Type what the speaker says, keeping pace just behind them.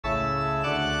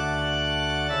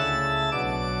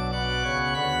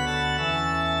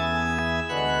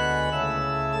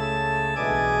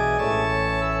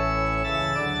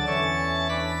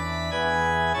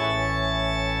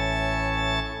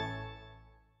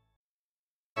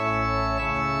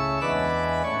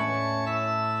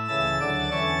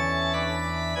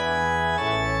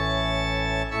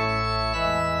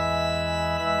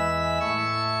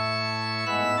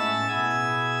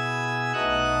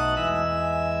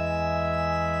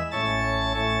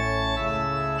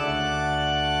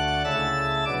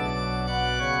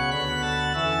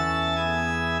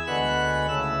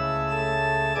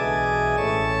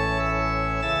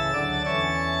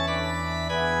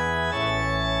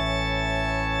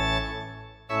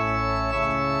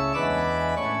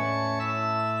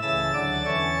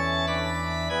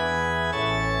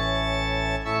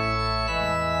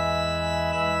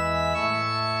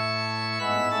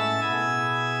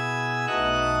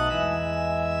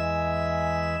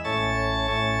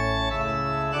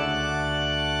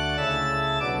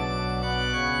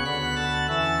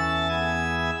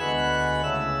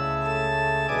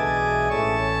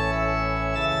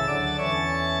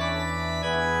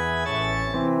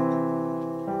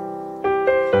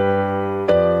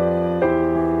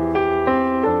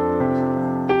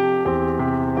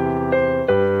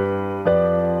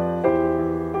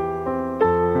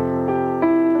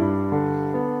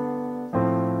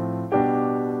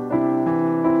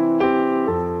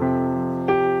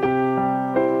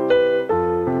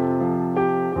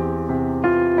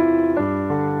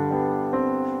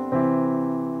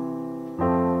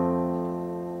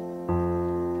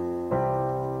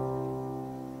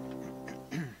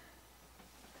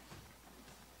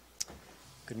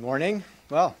Morning.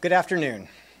 Well, good afternoon.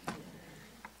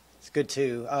 It's good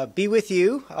to be with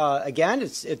you again.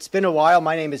 It's been a while.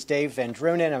 My name is Dave Van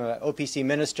Drunen. I'm an OPC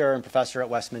minister and professor at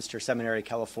Westminster Seminary,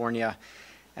 California,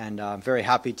 and I'm very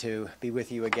happy to be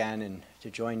with you again and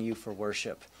to join you for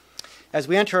worship. As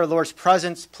we enter our Lord's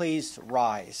presence, please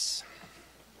rise.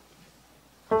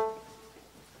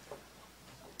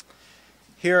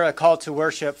 Hear a call to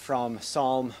worship from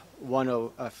Psalm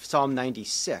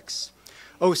 96.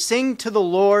 Oh, sing to the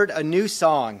Lord a new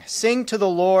song. Sing to the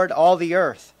Lord, all the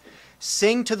earth.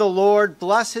 Sing to the Lord,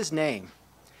 bless his name.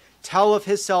 Tell of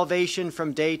his salvation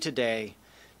from day to day.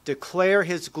 Declare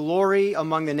his glory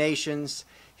among the nations,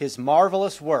 his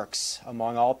marvelous works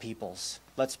among all peoples.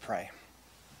 Let's pray.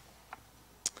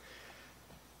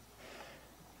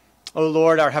 O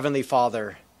Lord, our heavenly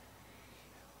Father,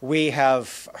 we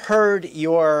have heard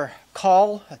your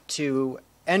call to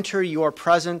enter your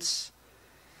presence.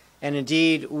 And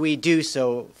indeed, we do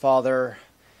so, Father,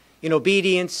 in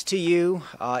obedience to you,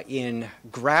 in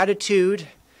gratitude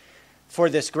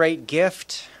for this great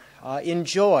gift, in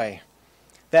joy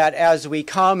that as we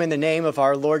come in the name of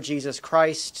our Lord Jesus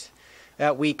Christ,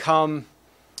 that we come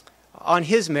on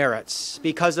his merits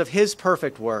because of his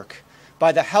perfect work,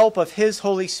 by the help of his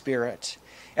Holy Spirit.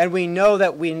 And we know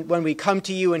that when we come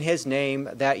to you in his name,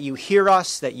 that you hear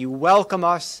us, that you welcome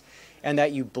us, and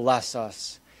that you bless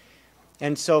us.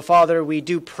 And so, Father, we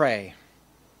do pray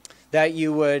that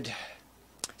you would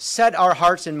set our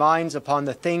hearts and minds upon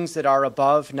the things that are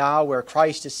above now, where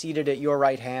Christ is seated at your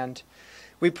right hand.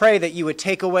 We pray that you would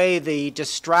take away the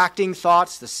distracting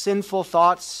thoughts, the sinful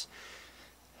thoughts.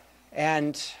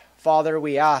 And, Father,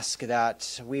 we ask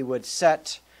that we would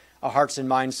set our hearts and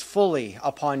minds fully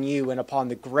upon you and upon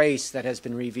the grace that has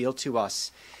been revealed to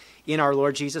us in our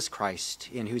Lord Jesus Christ,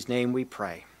 in whose name we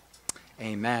pray.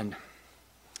 Amen.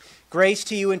 Grace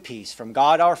to you and peace from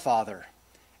God our Father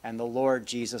and the Lord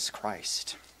Jesus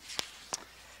Christ.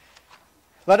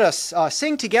 Let us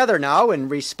sing together now in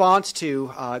response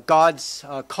to God's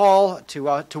call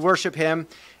to worship him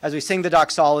as we sing the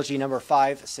doxology number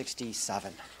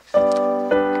 567.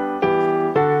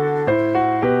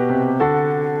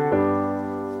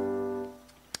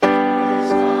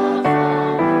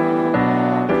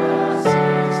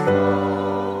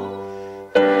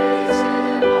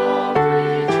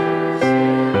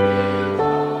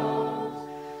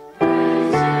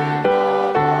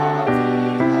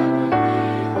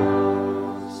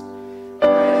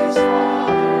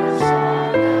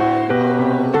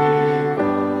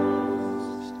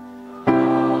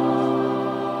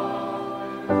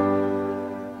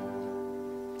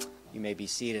 Be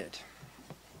seated.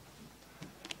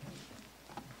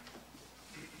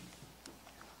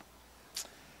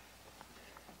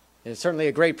 It is certainly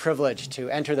a great privilege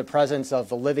to enter the presence of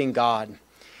the living God.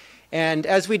 And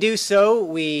as we do so,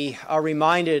 we are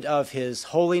reminded of his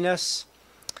holiness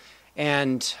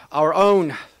and our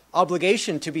own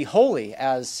obligation to be holy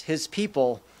as his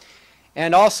people.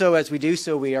 And also, as we do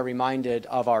so, we are reminded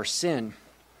of our sin.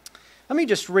 Let me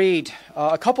just read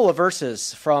a couple of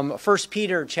verses from 1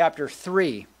 Peter chapter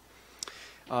 3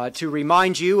 to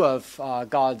remind you of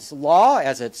God's law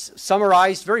as it's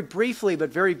summarized very briefly but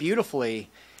very beautifully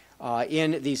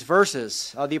in these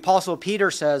verses. The Apostle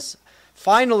Peter says,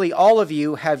 "Finally, all of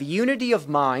you have unity of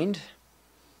mind,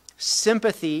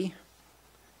 sympathy,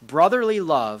 brotherly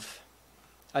love,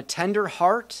 a tender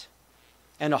heart,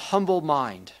 and a humble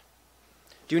mind.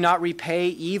 Do not repay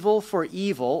evil for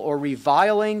evil or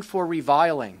reviling for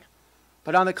reviling,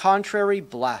 but on the contrary,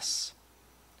 bless.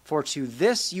 For to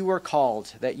this you were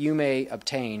called, that you may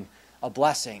obtain a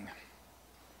blessing."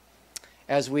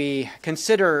 As we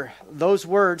consider those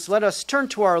words, let us turn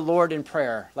to our Lord in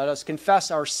prayer. Let us confess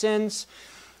our sins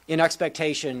in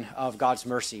expectation of God's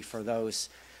mercy for those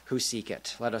who seek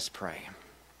it. Let us pray.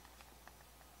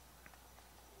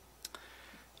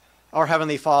 Our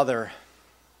Heavenly Father,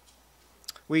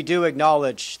 we do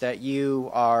acknowledge that you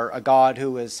are a God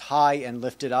who is high and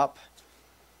lifted up.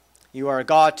 You are a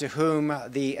God to whom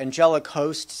the angelic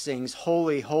host sings,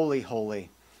 "Holy, holy, holy."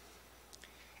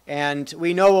 And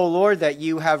we know, O Lord, that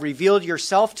you have revealed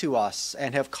yourself to us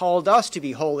and have called us to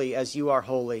be holy as you are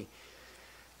holy.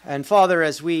 And Father,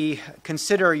 as we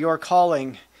consider your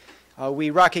calling, we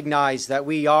recognize that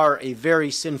we are a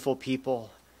very sinful people.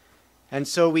 And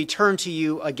so we turn to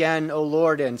you again, O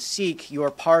Lord, and seek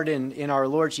your pardon in our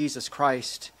Lord Jesus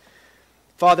Christ.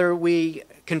 Father, we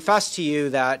confess to you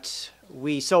that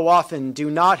we so often do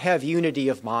not have unity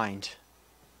of mind.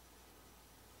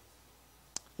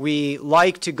 We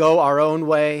like to go our own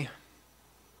way.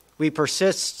 We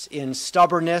persist in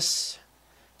stubbornness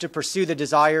to pursue the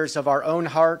desires of our own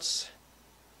hearts.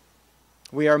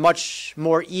 We are much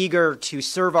more eager to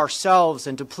serve ourselves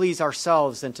and to please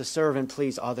ourselves than to serve and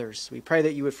please others. We pray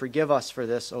that you would forgive us for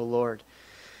this, O Lord.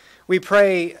 We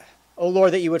pray, O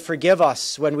Lord, that you would forgive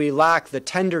us when we lack the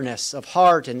tenderness of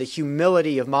heart and the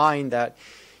humility of mind that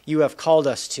you have called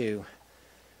us to.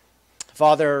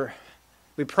 Father,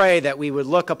 we pray that we would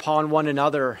look upon one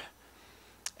another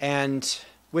and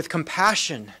with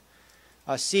compassion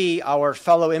see our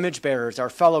fellow image bearers, our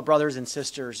fellow brothers and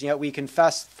sisters. Yet we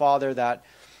confess, Father, that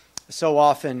so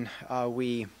often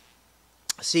we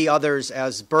see others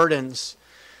as burdens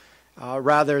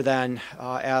rather than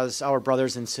as our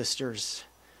brothers and sisters.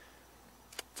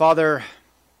 Father,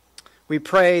 we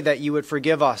pray that you would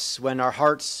forgive us when our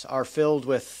hearts are filled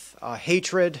with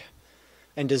hatred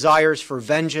and desires for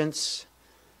vengeance,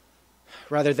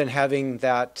 rather than having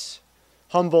that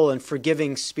humble and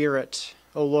forgiving spirit.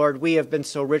 O Lord, we have been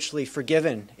so richly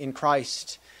forgiven in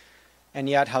Christ, and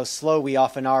yet how slow we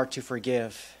often are to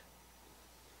forgive.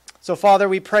 So, Father,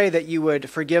 we pray that you would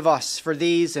forgive us for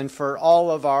these and for all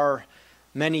of our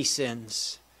many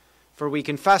sins, for we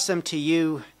confess them to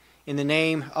you in the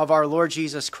name of our Lord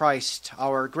Jesus Christ,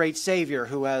 our great Savior,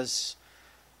 who has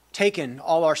taken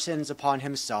all our sins upon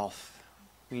himself.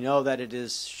 We know that it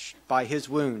is by his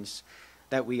wounds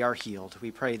that we are healed.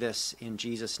 We pray this in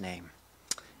Jesus' name.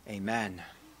 Amen.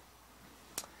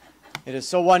 It is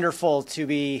so wonderful to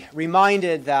be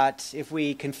reminded that if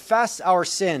we confess our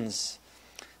sins,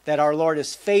 that our Lord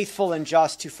is faithful and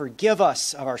just to forgive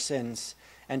us of our sins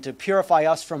and to purify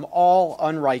us from all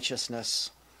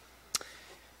unrighteousness.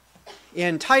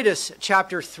 In Titus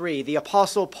chapter 3, the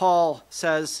Apostle Paul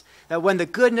says that when the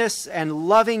goodness and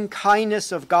loving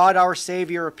kindness of God our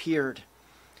Savior appeared,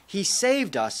 he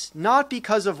saved us not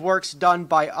because of works done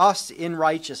by us in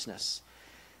righteousness,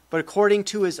 but according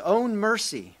to his own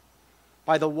mercy,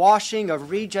 by the washing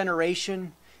of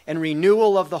regeneration and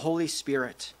renewal of the Holy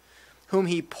Spirit, whom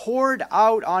he poured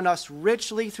out on us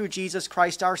richly through Jesus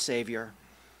Christ our Savior,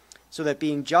 so that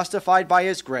being justified by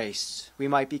his grace, we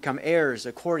might become heirs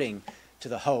according to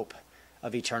the hope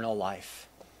of eternal life.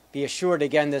 Be assured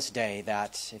again this day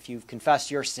that if you've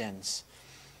confessed your sins,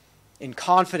 in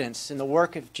confidence in the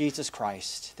work of Jesus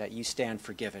Christ, that you stand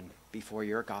forgiven before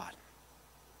your God.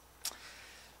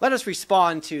 Let us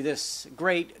respond to this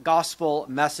great gospel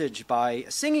message by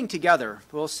singing together.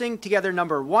 We'll sing together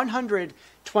number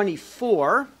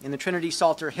 124 in the Trinity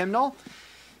Psalter hymnal,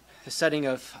 the setting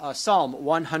of Psalm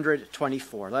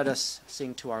 124. Let us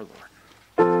sing to our Lord.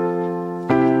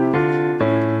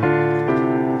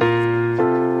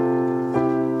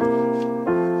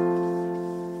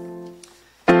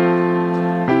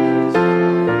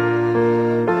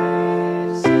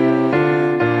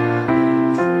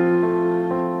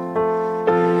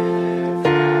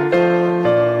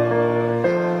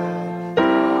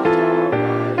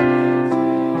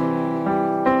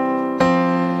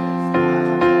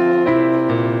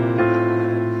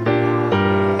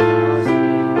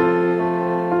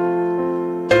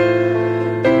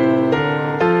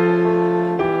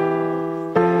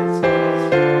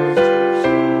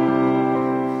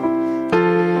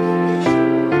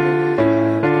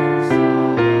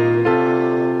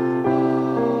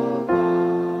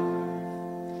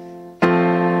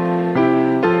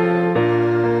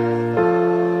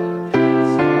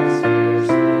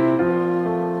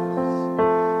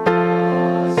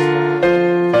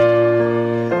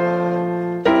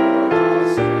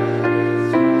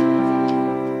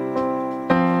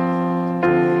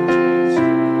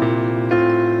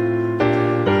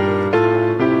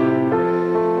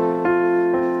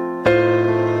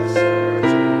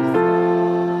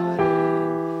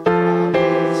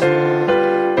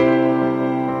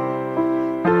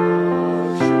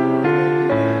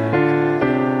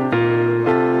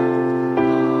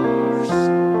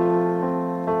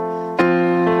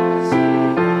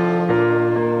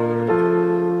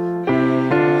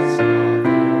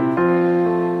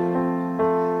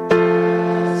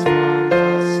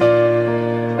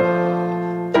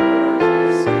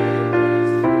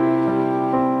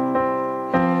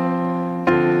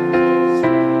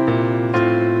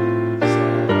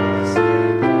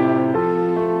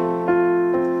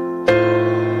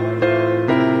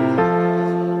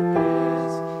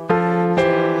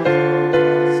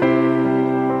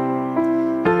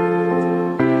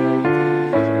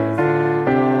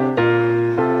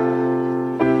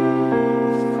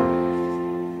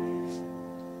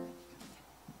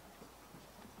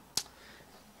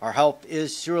 Our help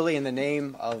is surely in the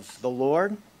name of the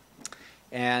Lord.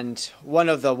 And one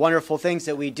of the wonderful things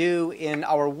that we do in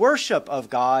our worship of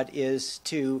God is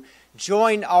to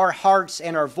join our hearts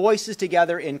and our voices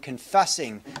together in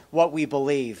confessing what we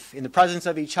believe in the presence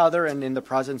of each other and in the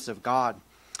presence of God.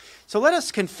 So let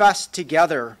us confess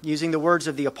together using the words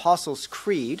of the Apostles'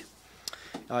 Creed.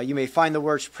 You may find the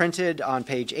words printed on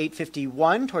page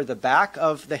 851 toward the back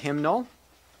of the hymnal.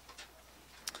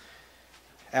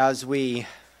 As we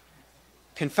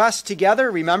confess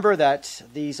together, remember that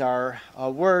these are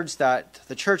words that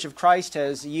the Church of Christ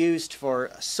has used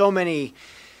for so many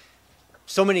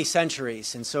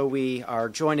centuries, and so we are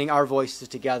joining our voices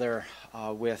together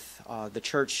with the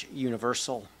Church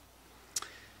Universal.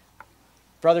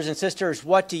 Brothers and sisters,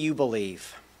 what do you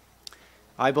believe?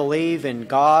 I believe in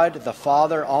God, the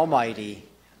Father Almighty,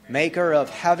 maker of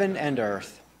heaven and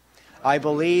earth. I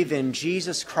believe in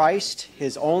Jesus Christ,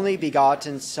 his only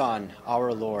begotten Son,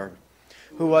 our Lord,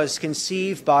 who was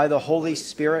conceived by the Holy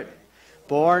Spirit,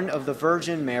 born of the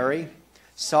Virgin Mary,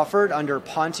 suffered under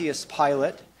Pontius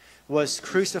Pilate, was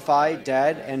crucified,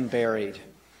 dead, and buried.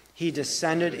 He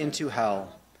descended into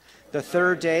hell. The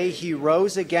third day he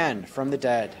rose again from the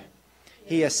dead.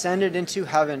 He ascended into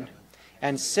heaven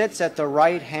and sits at the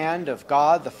right hand of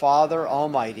God the Father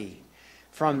Almighty.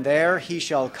 From there he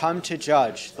shall come to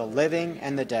judge the living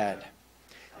and the dead.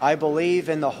 I believe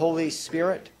in the Holy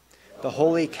Spirit, the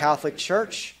Holy Catholic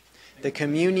Church, the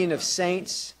communion of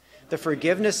saints, the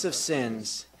forgiveness of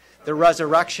sins, the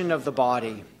resurrection of the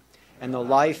body, and the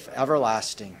life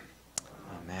everlasting.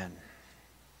 Amen.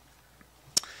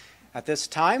 At this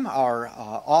time, our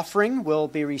offering will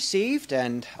be received,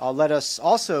 and let us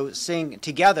also sing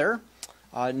together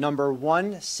number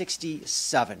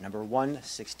 167. Number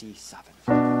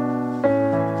 167.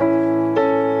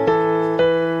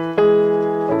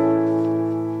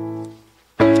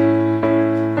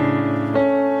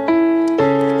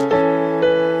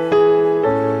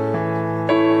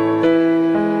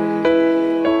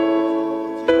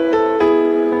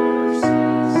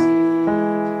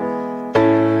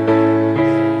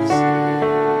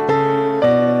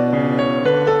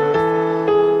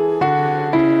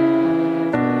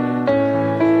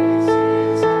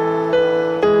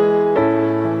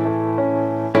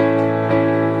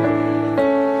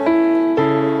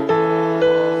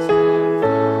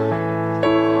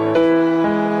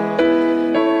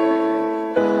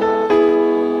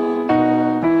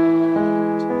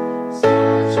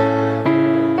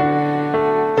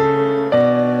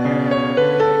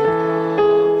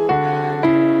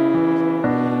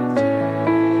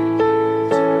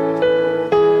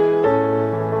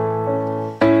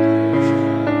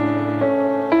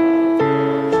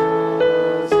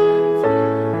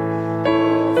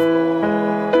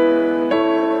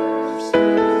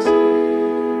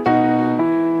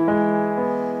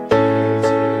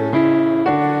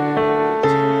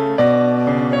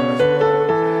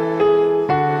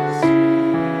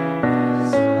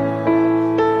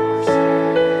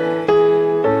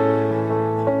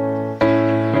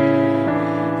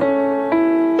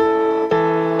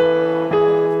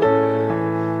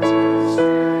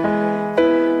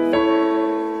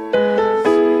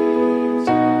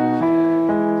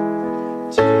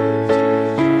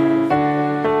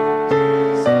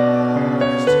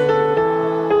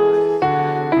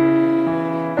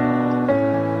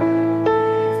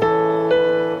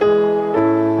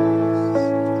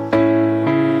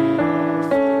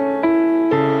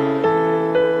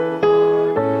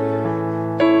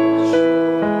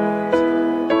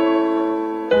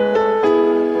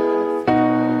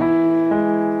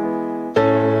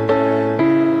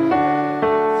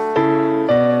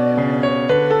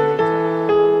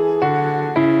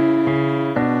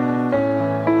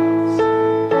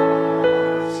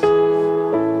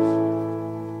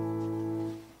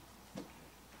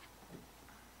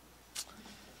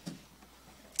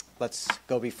 Let's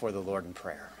go before the Lord in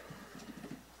prayer.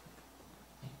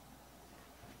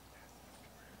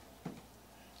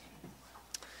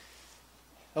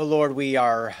 Oh Lord, we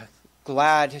are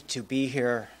glad to be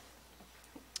here,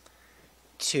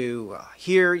 to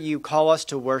hear you call us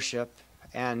to worship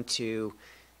and to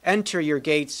enter your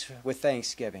gates with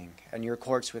thanksgiving and your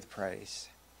courts with praise.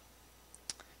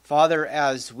 Father,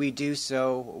 as we do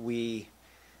so, we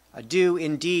do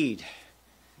indeed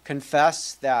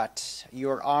confess that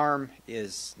your arm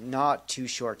is not too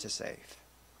short to save,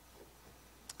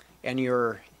 and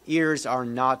your ears are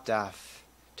not deaf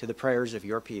to the prayers of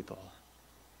your people.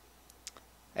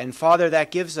 And Father,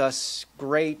 that gives us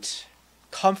great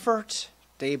comfort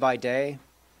day by day.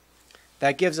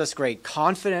 That gives us great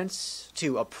confidence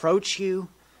to approach you,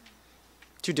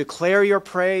 to declare your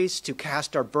praise, to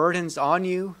cast our burdens on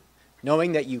you,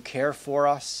 knowing that you care for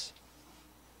us.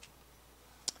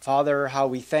 Father, how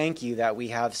we thank you that we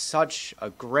have such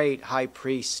a great high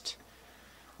priest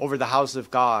over the house of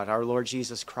God, our Lord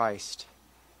Jesus Christ.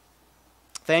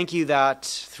 Thank you that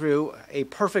through a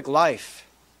perfect life,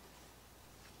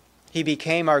 he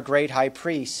became our great high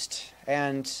priest,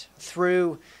 and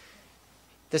through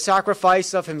the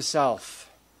sacrifice of himself,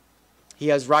 he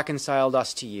has reconciled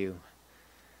us to you.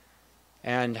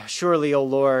 And surely, O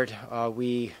Lord,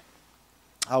 we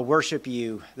worship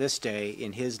you this day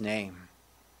in his name.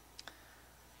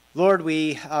 Lord,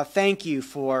 we thank you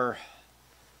for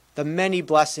the many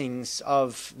blessings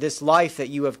of this life that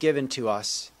you have given to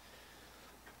us.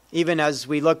 Even as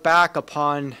we look back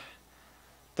upon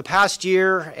the past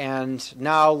year and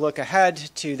now look ahead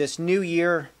to this new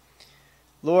year,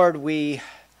 Lord, we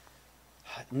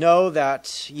know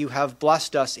that you have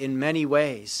blessed us in many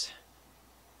ways.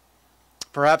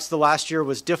 Perhaps the last year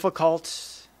was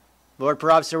difficult. Lord,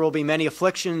 perhaps there will be many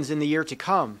afflictions in the year to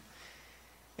come.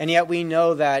 And yet we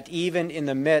know that even in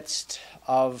the midst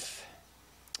of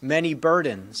many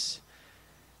burdens,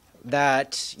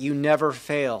 that you never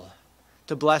fail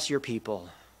to bless your people.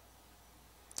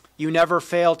 You never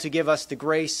fail to give us the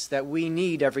grace that we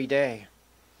need every day.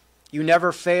 You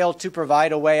never fail to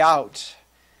provide a way out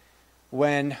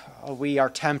when we are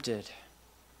tempted.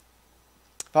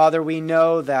 Father, we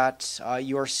know that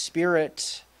your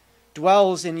Spirit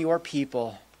dwells in your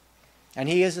people, and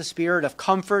he is the Spirit of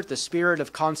comfort, the Spirit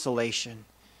of consolation.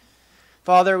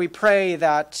 Father, we pray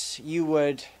that you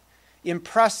would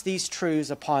impress these truths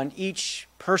upon each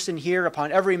person here,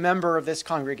 upon every member of this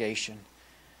congregation.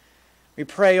 We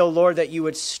pray, O Lord, that you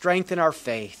would strengthen our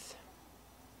faith,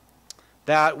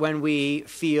 that when we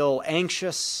feel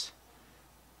anxious,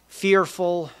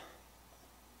 fearful,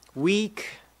 weak,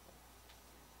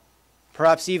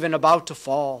 perhaps even about to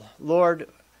fall, Lord,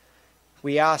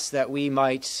 we ask that we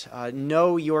might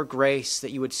know your grace,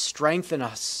 that you would strengthen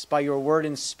us by your word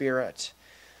and spirit,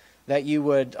 that you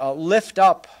would lift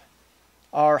up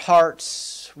our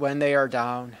hearts when they are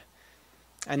down,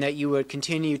 and that you would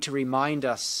continue to remind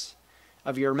us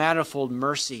of your manifold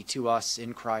mercy to us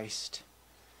in Christ.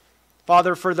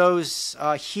 Father, for those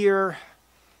here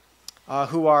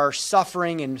who are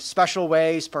suffering in special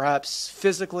ways, perhaps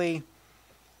physically,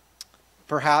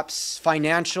 perhaps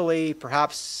financially,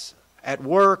 perhaps at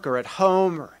work or at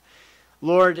home,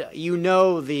 Lord, you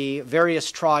know the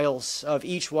various trials of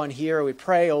each one here. We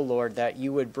pray, O Lord, that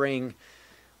you would bring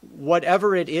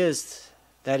whatever it is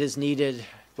that is needed,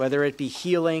 whether it be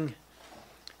healing,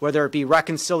 whether it be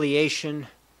reconciliation,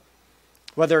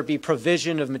 whether it be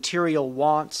provision of material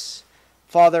wants.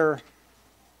 Father,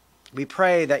 we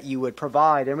pray that you would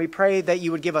provide, and we pray that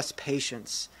you would give us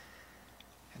patience,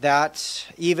 that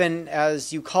even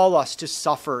as you call us to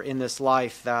suffer in this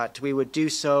life, that we would do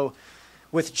so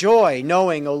with joy,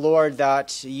 knowing, O Lord,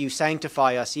 that you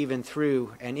sanctify us even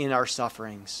through and in our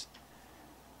sufferings.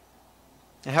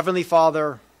 And Heavenly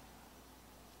Father,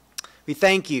 we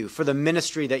thank you for the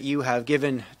ministry that you have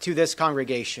given to this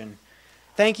congregation.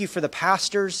 Thank you for the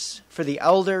pastors, for the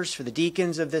elders, for the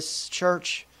deacons of this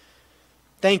church.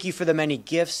 Thank you for the many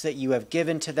gifts that you have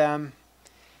given to them.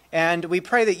 And we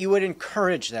pray that you would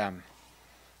encourage them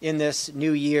in this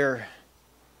new year.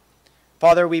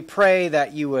 Father, we pray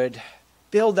that you would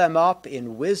build them up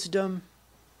in wisdom,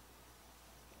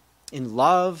 in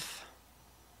love.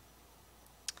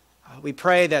 We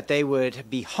pray that they would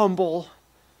be humble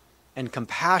and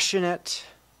compassionate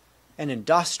and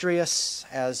industrious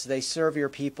as they serve your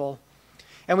people.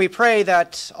 And we pray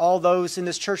that all those in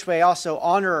this church may also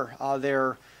honor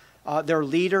their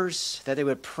leaders, that they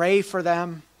would pray for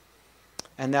them,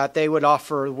 and that they would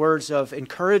offer words of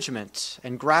encouragement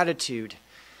and gratitude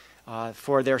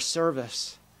for their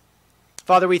service.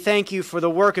 Father, we thank you for the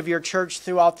work of your church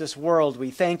throughout this world.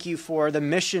 We thank you for the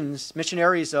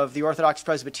missionaries of the Orthodox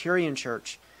Presbyterian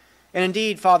Church. And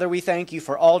indeed, Father, we thank you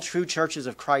for all true churches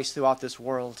of Christ throughout this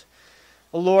world.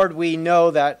 Lord, we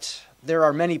know that there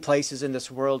are many places in this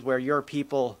world where your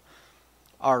people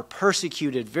are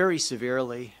persecuted very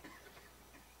severely.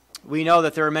 We know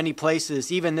that there are many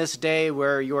places, even this day,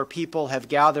 where your people have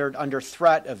gathered under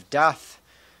threat of death,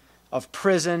 of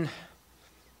prison,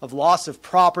 of loss of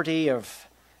property, of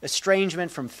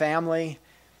estrangement from family.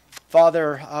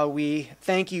 Father, we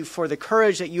thank you for the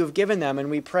courage that you have given them, and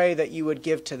we pray that you would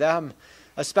give to them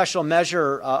a special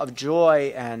measure of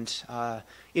joy and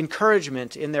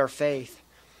encouragement in their faith.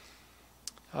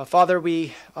 Father,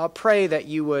 we pray that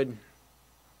you would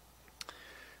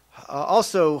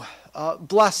also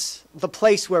bless the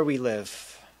place where we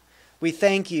live. We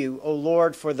thank you, O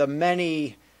Lord, for the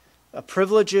many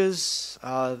privileges,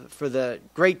 for the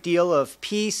great deal of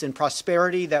peace and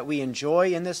prosperity that we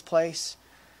enjoy in this place.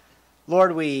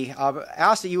 Lord, we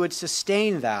ask that you would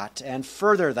sustain that and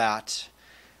further that.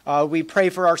 We pray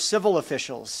for our civil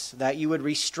officials, that you would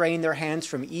restrain their hands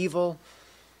from evil,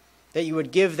 that you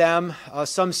would give them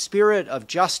some spirit of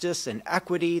justice and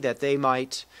equity, that they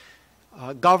might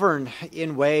govern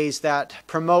in ways that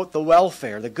promote the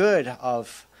welfare, the good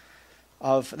of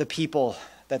the people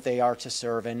that they are to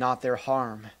serve and not their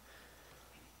harm.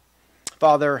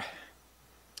 Father,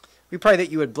 we pray that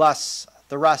you would bless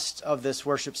the rest of this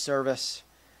worship service.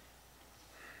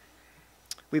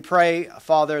 We pray,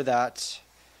 Father, that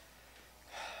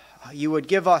you would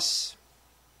give us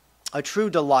a true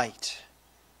delight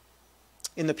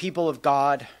in the people of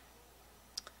God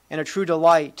and a true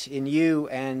delight in you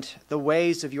and the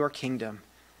ways of your kingdom,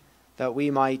 that we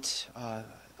might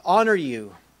honor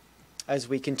you as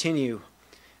we continue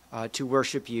to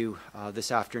worship you this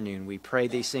afternoon. We pray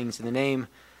these things in the name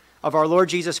of our Lord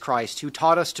Jesus Christ, who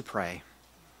taught us to pray.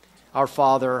 Our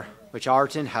Father, which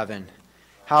art in heaven,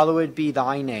 hallowed be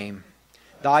thy name.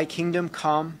 Thy kingdom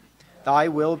come, thy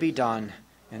will be done,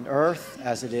 in earth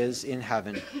as it is in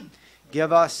heaven.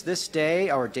 Give us this day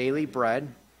our daily bread,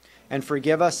 and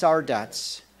forgive us our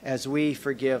debts, as we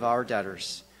forgive our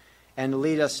debtors. And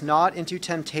lead us not into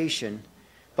temptation,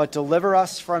 but deliver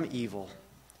us from evil.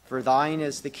 For thine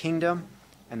is the kingdom,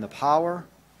 and the power,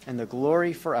 and the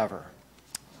glory forever.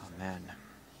 Amen.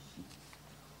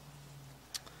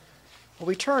 Well,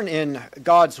 we turn in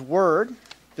God's Word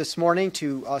this morning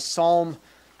to Psalm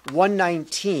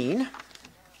 119,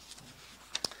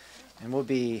 and we'll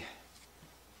be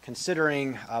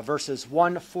considering verses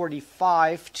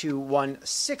 145 to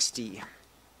 160.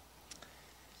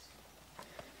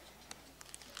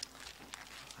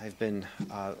 I've been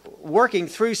working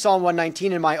through Psalm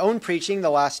 119 in my own preaching the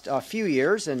last few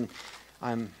years, and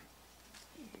I'm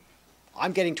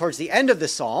getting towards the end of the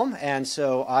psalm, and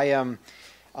so I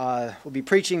will be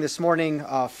preaching this morning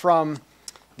from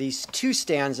these two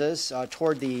stanzas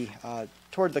toward the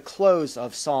close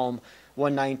of Psalm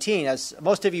 119. As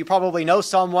most of you probably know,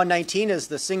 Psalm 119 is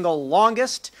the single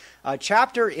longest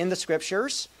chapter in the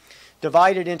Scriptures,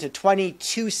 divided into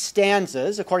 22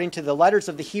 stanzas according to the letters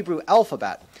of the Hebrew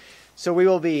alphabet. So I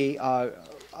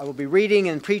will be reading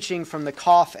and preaching from the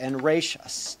Kaf and Resh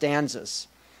stanzas.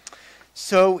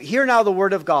 So hear now the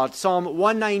word of God, Psalm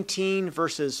 119,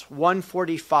 verses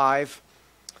 145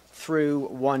 through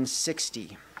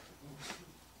 160.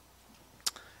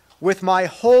 With my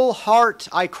whole heart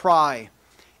I cry,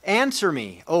 answer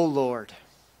me, O Lord.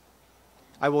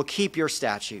 I will keep your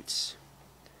statutes.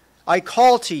 I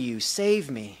call to you,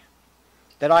 save me,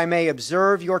 that I may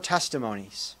observe your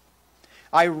testimonies.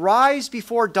 I rise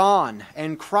before dawn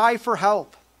and cry for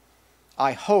help.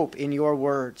 I hope in your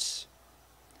words.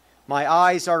 My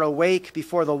eyes are awake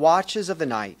before the watches of the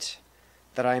night,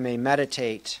 that I may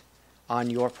meditate on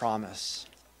your promise.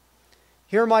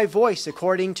 Hear my voice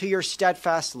according to your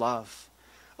steadfast love.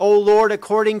 O Lord,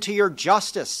 according to your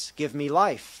justice, give me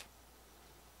life.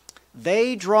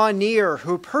 They draw near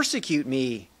who persecute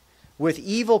me with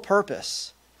evil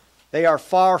purpose. They are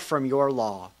far from your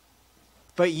law.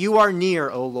 But you are near,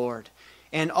 O Lord,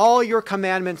 and all your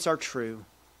commandments are true.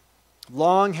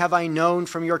 Long have I known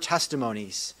from your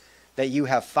testimonies that you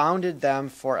have founded them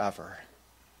forever.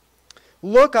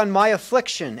 Look on my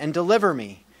affliction and deliver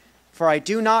me, for I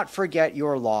do not forget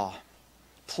your law.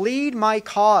 Plead my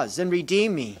cause and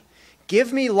redeem me.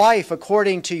 Give me life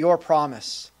according to your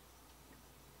promise.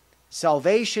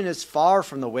 Salvation is far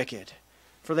from the wicked,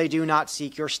 for they do not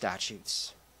seek your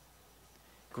statutes.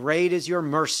 Great is your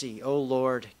mercy, O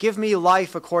Lord. Give me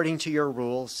life according to your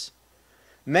rules.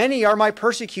 Many are my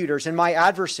persecutors and my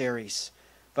adversaries,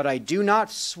 but I do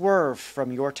not swerve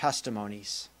from your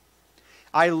testimonies.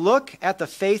 I look at the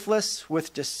faithless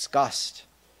with disgust,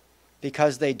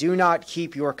 because they do not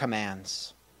keep your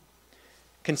commands.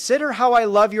 Consider how I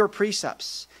love your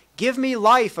precepts. Give me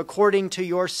life according to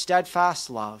your steadfast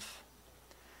love.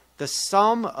 The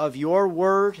sum of your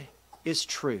word is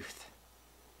truth,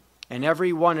 and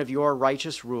every one of your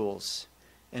righteous rules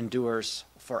endures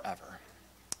forever.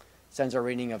 This our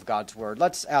reading of God's word.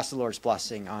 Let's ask the Lord's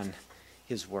blessing on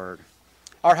his word.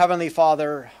 Our Heavenly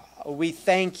Father, we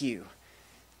thank you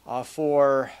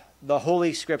for the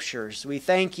Holy Scriptures. We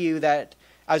thank you that,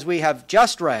 as we have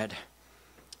just read,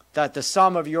 that the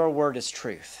sum of your word is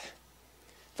truth.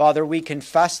 Father, we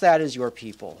confess that as your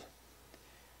people.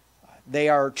 They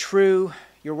are true,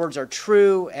 your words are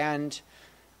true, and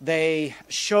they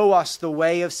show us the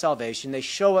way of salvation. They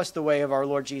show us the way of our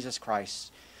Lord Jesus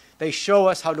Christ. They show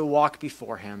us how to walk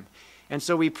before him. And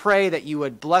so we pray that you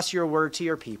would bless your word to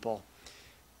your people.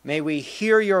 May we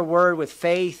hear your word with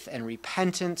faith and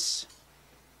repentance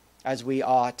as we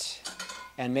ought.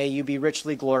 and may you be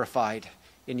richly glorified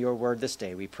in your word this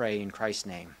day. We pray in Christ's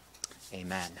name.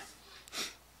 Amen.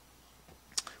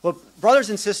 Well, brothers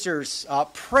and sisters,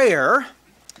 prayer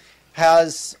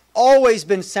has always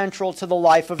been central to the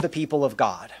life of the people of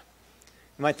God.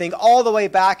 You might think all the way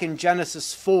back in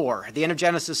Genesis 4, at the end of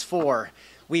Genesis 4,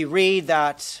 we read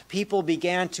that people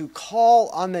began to call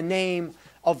on the name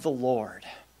of the Lord.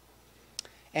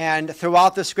 And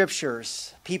throughout the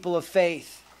scriptures, people of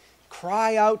faith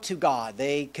cry out to God.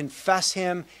 They confess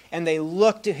him and they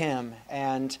look to him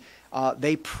and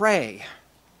they pray.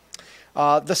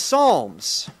 The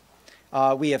Psalms.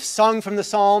 We have sung from the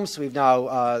Psalms. We've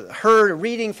now heard a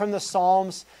reading from the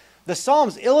Psalms. The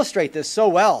Psalms illustrate this so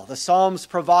well. The Psalms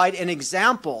provide an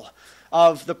example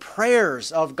of the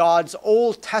prayers of God's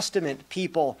Old Testament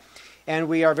people. And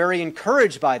we are very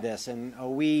encouraged by this. And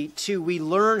we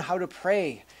learn how to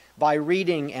pray by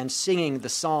reading and singing the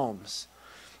Psalms.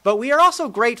 But we are also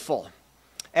grateful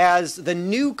as the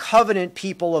new covenant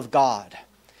people of God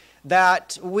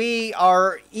that we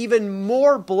are even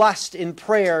more blessed in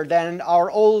prayer than our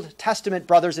Old Testament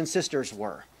brothers and sisters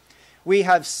were. We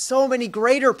have so many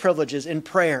greater privileges in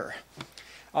prayer.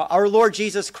 Our Lord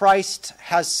Jesus Christ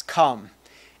has come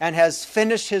and has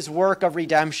finished his work of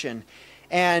redemption.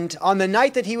 And on the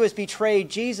night that he was betrayed,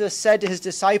 Jesus said to his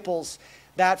disciples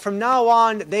that from now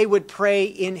on they would pray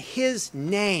in his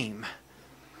name.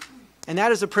 And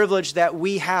that is a privilege that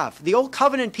we have. The Old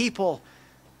Covenant people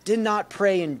did not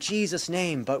pray in Jesus'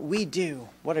 name, but we do.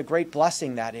 What a great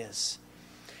blessing that is.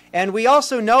 And we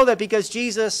also know that because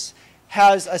Jesus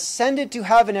has ascended to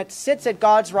heaven and sits at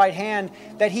God's right hand,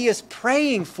 that he is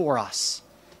praying for us.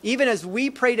 Even as we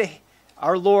pray to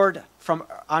our Lord from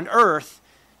on earth,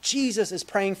 Jesus is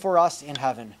praying for us in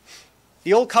heaven.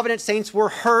 The Old Covenant saints were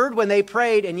heard when they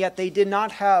prayed, and yet they did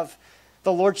not have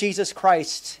the Lord Jesus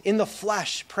Christ in the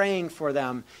flesh praying for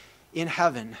them in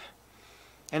heaven.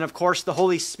 And of course, the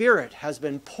Holy Spirit has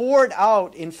been poured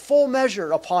out in full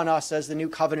measure upon us as the new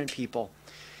covenant people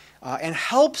and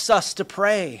helps us to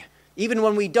pray, even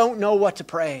when we don't know what to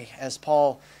pray, as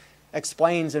Paul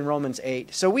explains in Romans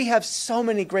 8. So we have so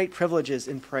many great privileges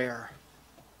in prayer.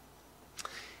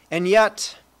 And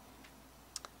yet,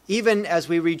 even as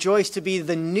we rejoice to be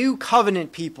the new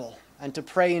covenant people and to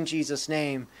pray in Jesus'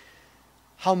 name,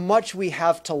 how much we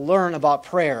have to learn about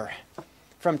prayer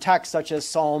from texts such as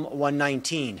Psalm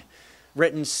 119,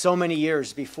 written so many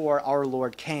years before our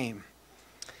Lord came.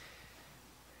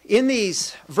 In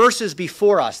these verses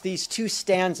before us, these two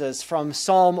stanzas from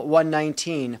Psalm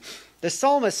 119, the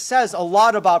psalmist says a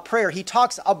lot about prayer. He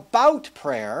talks about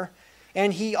prayer,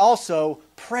 and he also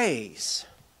prays.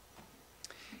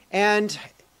 And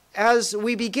as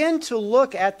we begin to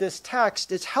look at this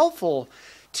text, it's helpful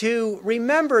to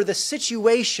remember the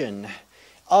situation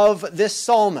of this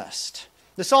psalmist.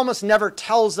 The psalmist never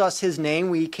tells us his name.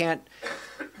 We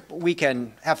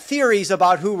can have theories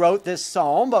about who wrote this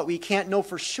psalm, but we can't know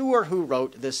for sure who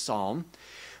wrote this psalm.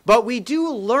 But we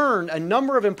do learn a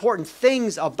number of important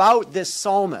things about this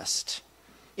psalmist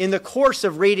in the course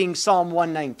of reading Psalm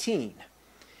 119.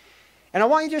 And I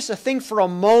want you just to think for a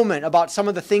moment about some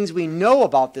of the things we know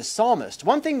about this psalmist.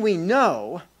 One thing we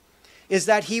know is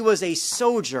that he was a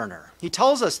sojourner. He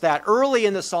tells us that early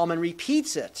in the psalm and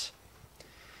repeats it.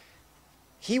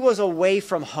 He was away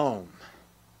from home.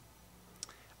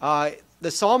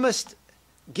 The psalmist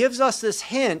gives us this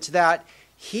hint that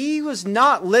he was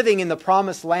not living in the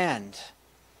promised land.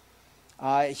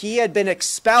 He had been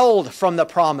expelled from the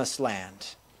promised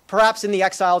land, perhaps in the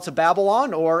exile to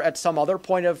Babylon or at some other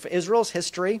point of Israel's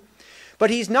history. But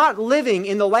he's not living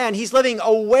in the land. He's living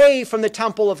away from the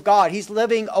temple of God. He's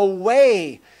living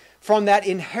away from that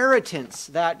inheritance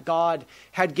that God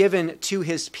had given to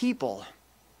his people.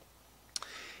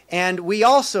 And we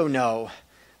also know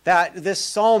that this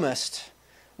psalmist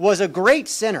was a great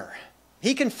sinner.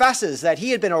 He confesses that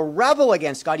he had been a rebel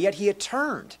against God, yet he had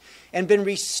turned and been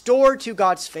restored to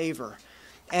God's favor.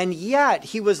 And yet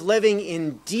he was living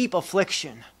in deep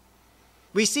affliction.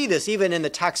 We see this even in the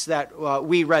text that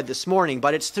we read this morning,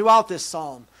 but it's throughout this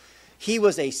psalm. He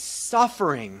was a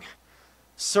suffering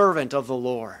servant of the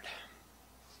Lord.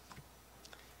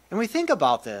 And we think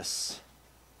about this,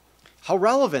 how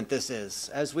relevant this is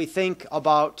as we think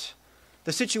about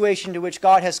the situation to which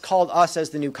God has called us as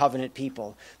the new covenant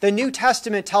people. The New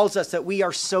Testament tells us that we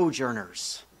are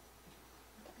sojourners.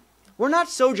 We're not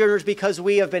sojourners because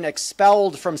we have been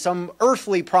expelled from some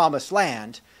earthly promised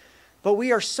land, but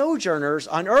we are sojourners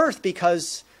on earth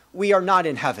because we are not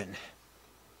in heaven.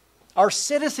 Our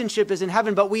citizenship is in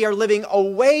heaven, but we are living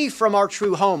away from our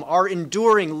true home, our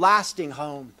enduring, lasting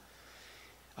home.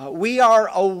 We are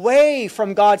away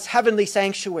from God's heavenly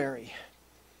sanctuary.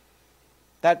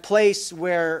 that place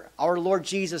where our Lord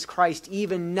Jesus Christ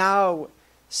even now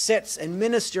sits and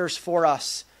ministers for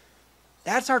us.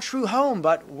 That's our true home,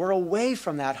 but we're away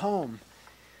from that home.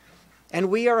 And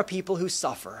we are a people who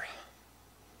suffer.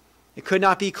 It could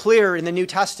not be clearer in the New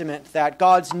Testament that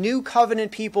God's new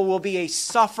covenant people will be a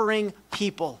suffering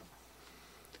people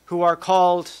who are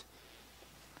called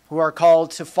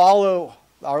to follow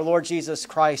our Lord Jesus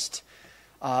Christ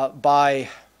by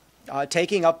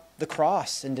taking up the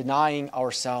cross and denying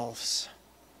ourselves.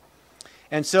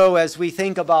 And so as we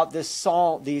think about this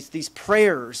psalm, these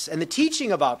prayers and the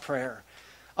teaching about prayer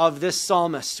of this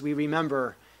psalmist, we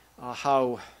remember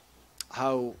how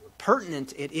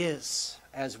pertinent it is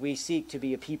as we seek to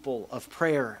be a people of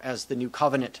prayer as the new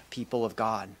covenant people of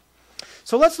God.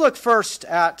 So let's look first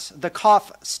at the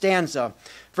Kaf stanza,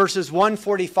 verses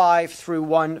 145 through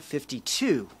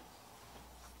 152.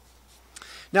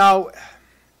 Now,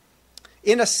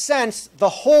 in a sense, the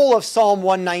whole of Psalm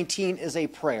 119 is a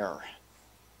prayer.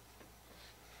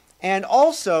 And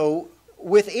also,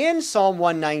 within Psalm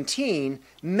 119,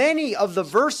 many of the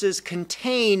verses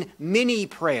contain mini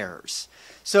prayers.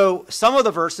 So some of the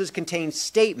verses contain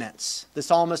statements. The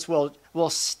psalmist will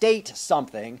state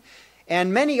something.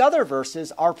 And many other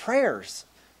verses are prayers,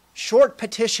 short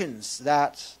petitions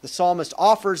that the psalmist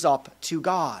offers up to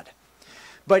God.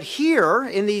 But here,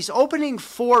 in these opening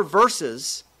 4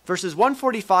 verses, verses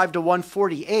 145 to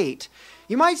 148,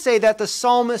 you might say that the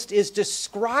psalmist is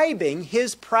describing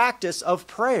his practice of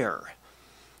prayer.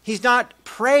 He's not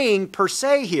praying per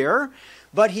se here,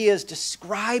 but he is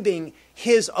describing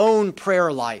his own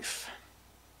prayer life.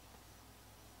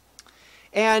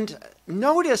 And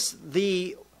notice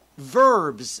the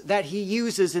verbs that he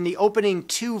uses in the opening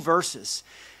 2 verses.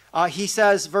 He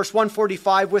says, verse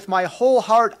 145, with my whole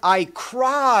heart I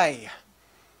cry.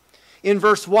 In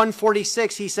verse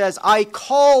 146, he says, I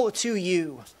call to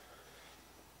you.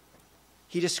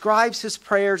 He describes his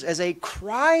prayers as a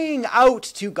crying out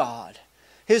to God.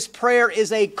 His prayer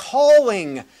is a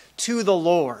calling to the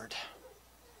Lord.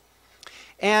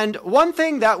 And one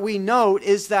thing that we note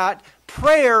is that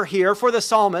prayer here for the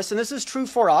psalmist, and this is true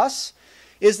for us,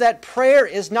 is that prayer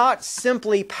is not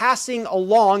simply passing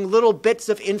along little bits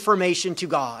of information to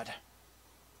God.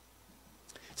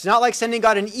 It's not like sending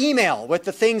God an email with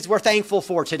the things we're thankful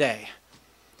for today.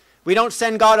 We don't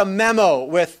send God a memo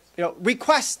with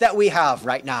requests that we have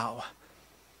right now.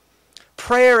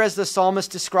 Prayer, as the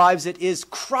psalmist describes it, is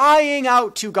crying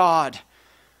out to God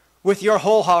with your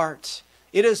whole heart.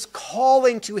 It is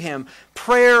calling to him.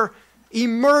 Prayer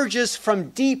emerges from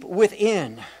deep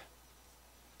within.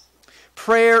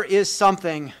 Prayer is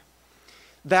something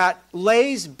that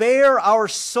lays bare our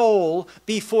soul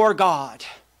before God.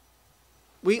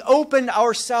 We open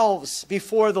ourselves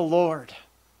before the Lord.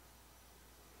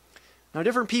 Now,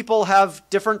 different people have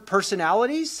different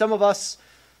personalities. Some of us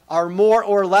are more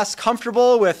or less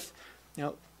comfortable with,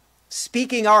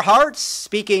 speaking our hearts,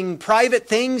 speaking private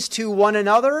things to one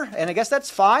another. And I guess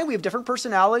that's fine. We have different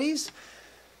personalities.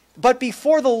 But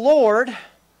before the Lord,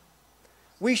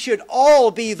 we should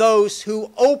all be those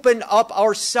who open up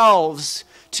ourselves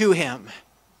to him.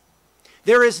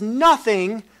 There is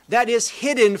nothing that is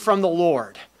hidden from the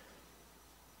Lord.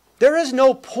 There is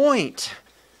no point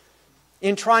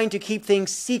in trying to keep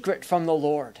things secret from the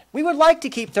Lord. We would like to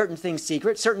keep certain things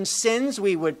secret, certain sins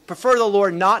we would prefer the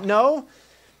Lord not know,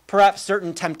 perhaps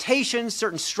certain temptations,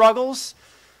 certain struggles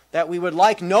that we would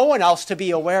like no one else to be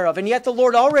aware of, and yet the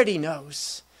Lord already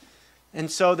knows.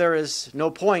 And so there is no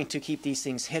point to keep these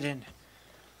things hidden.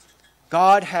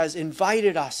 God has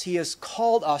invited us, he has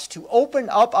called us to open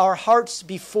up our hearts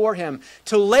before him,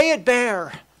 to lay it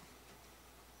bare,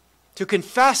 to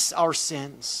confess our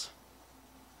sins,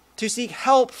 to seek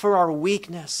help for our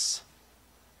weakness,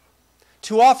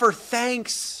 to offer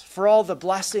thanks for all the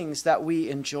blessings that we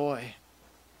enjoy.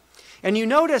 And you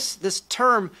notice this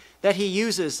term that he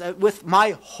uses, with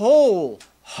my whole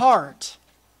heart.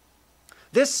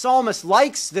 This psalmist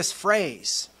likes this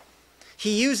phrase.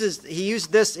 He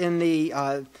used this in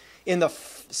the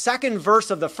second verse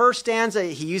of the first stanza.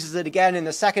 He uses it again in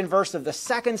the second verse of the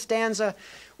second stanza.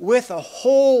 With a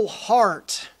whole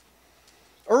heart.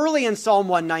 Early in Psalm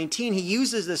 119, he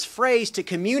uses this phrase to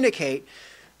communicate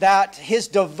that his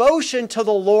devotion to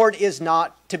the Lord is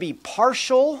not to be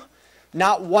partial,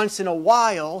 not once in a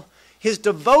while. His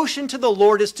devotion to the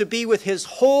Lord is to be with his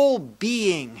whole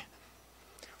being,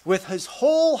 with his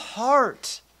whole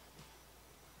heart.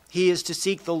 He is to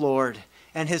seek the Lord,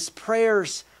 and his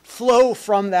prayers flow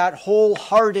from that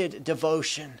wholehearted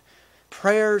devotion.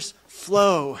 Prayers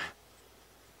flow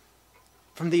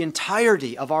from the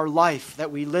entirety of our life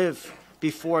that we live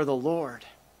before the Lord.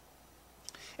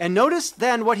 And notice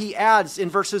then what he adds in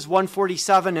verses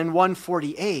 147 and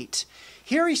 148.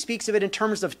 Here he speaks of it in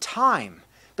terms of time,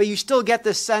 but you still get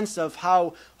this sense of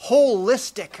how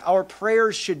holistic our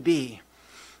prayers should be.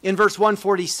 In verse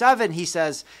 147, he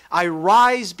says, I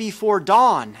rise before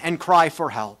dawn and cry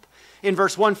for help. In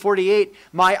verse 148,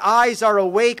 my eyes are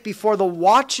awake before the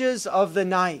watches of the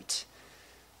night.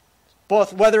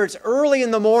 Both whether it's early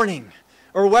in the morning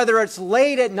or whether it's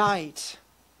late at night,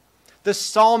 the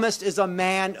psalmist is a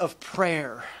man of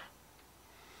prayer.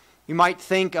 You might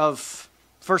think of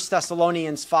 1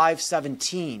 Thessalonians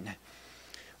 5:17,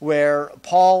 where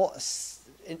Paul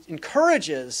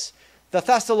encourages the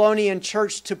Thessalonian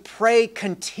church to pray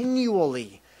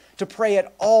continually, to pray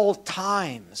at all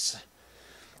times.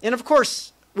 And of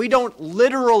course, we don't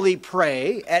literally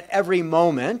pray at every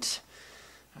moment.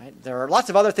 Right? There are lots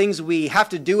of other things we have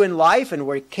to do in life, and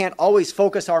we can't always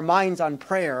focus our minds on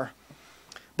prayer.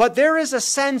 But there is a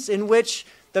sense in which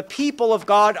the people of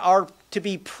God are to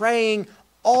be praying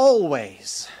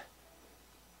always,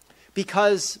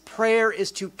 because prayer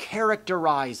is to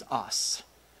characterize us.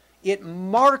 It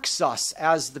marks us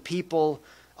as the people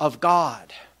of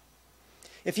God.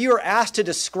 If you were asked to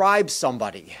describe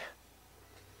somebody,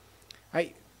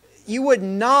 right, you would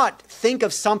not think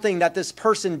of something that this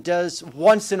person does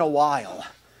once in a while.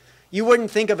 You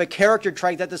wouldn't think of a character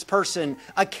trait that this person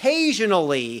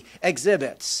occasionally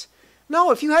exhibits.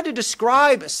 No, if you had to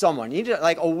describe someone, you needed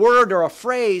like a word or a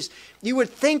phrase, you would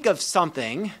think of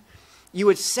something, you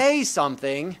would say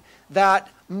something that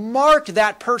marked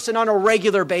that person on a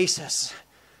regular basis.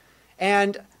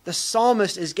 And the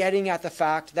psalmist is getting at the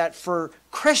fact that for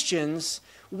Christians,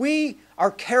 we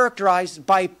are characterized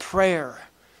by prayer.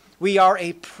 We are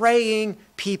a praying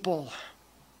people.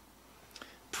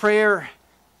 Prayer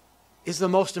is the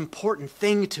most important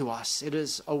thing to us. It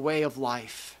is a way of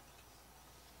life.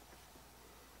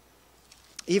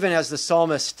 Even as the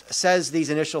psalmist says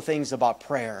these initial things about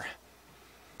prayer,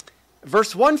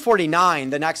 verse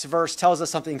 149, the next verse, tells us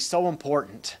something so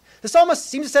important. The psalmist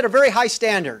seems to set a very high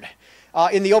standard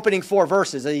in the opening 4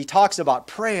 verses. He talks about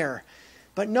prayer.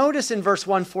 But notice in verse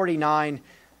 149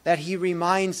 that he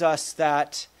reminds us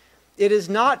that it is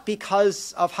not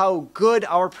because of how good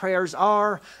our prayers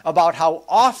are, about how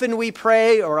often we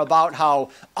pray, or about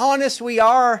how honest we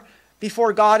are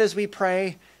before God as we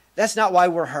pray. That's not why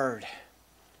we're heard.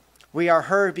 We are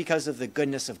heard because of the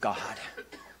goodness of God.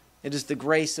 It is the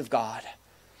grace of God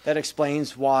that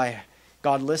explains why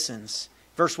God listens.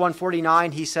 Verse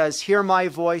 149, he says, hear my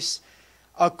voice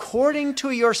according to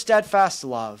your steadfast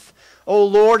love. O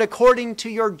Lord, according to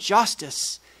your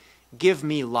justice, give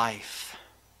me life.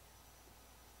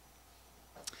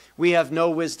 We have no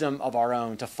wisdom of our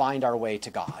own to find our way to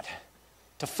God,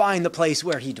 to find the place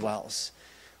where he dwells.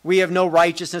 We have no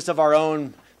righteousness of our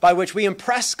own by which we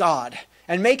impress God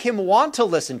and make him want to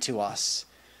listen to us.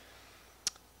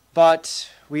 But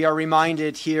we are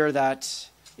reminded here that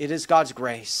it is God's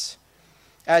grace.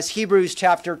 As Hebrews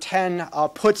chapter 10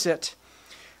 puts it,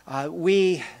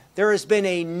 there has been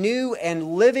a new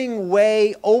and living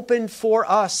way opened for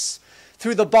us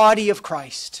through the body of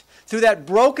Christ. Through that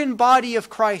broken body of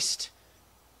Christ,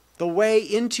 the way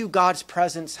into God's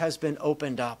presence has been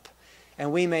opened up,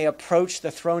 and we may approach the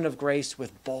throne of grace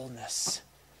with boldness.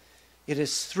 It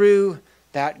is through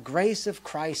that grace of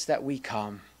Christ that we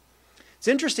come. It's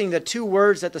interesting the 2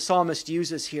 words that the psalmist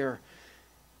uses here.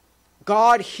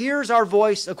 God hears our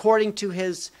voice according to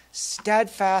his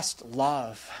steadfast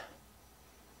love.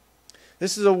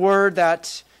 This is a word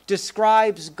that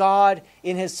describes God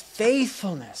in his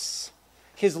faithfulness,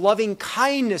 his loving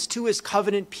kindness to his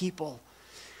covenant people.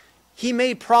 He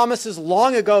made promises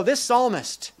long ago. This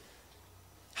psalmist,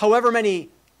 however many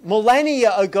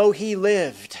millennia ago he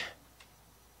lived,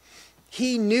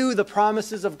 he knew the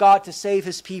promises of God to save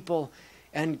his people,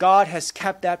 and God has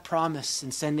kept that promise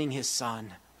in sending his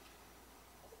Son.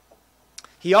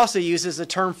 He also uses the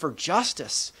term for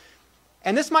justice.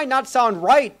 And this might not sound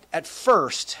right at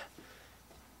first.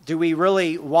 Do we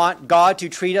really want God to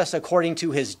treat us according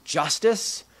to his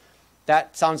justice?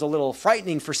 That sounds a little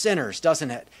frightening for sinners,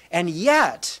 doesn't it? And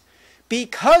yet,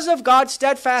 because of God's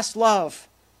steadfast love,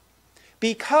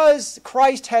 because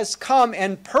Christ has come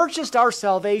and purchased our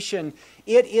salvation,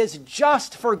 it is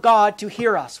just for God to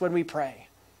hear us when we pray.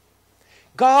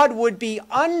 God would be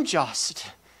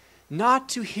unjust not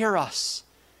to hear us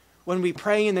when we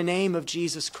pray in the name of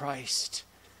Jesus Christ,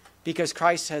 because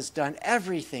Christ has done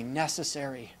everything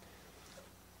necessary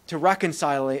to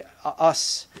reconcile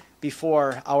us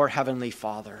before our Heavenly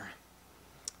Father.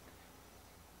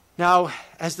 Now,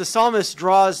 as the psalmist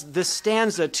draws this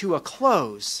stanza to a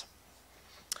close,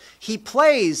 he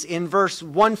plays in verse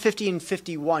 150 and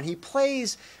 51. He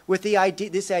plays with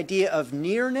this idea of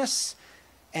nearness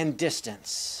and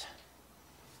distance.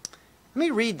 Let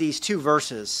me read these two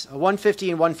verses,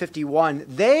 150 and 151.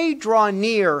 They draw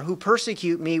near who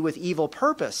persecute me with evil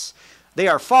purpose. They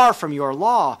are far from your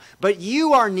law, but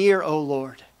you are near, O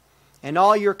Lord, and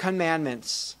all your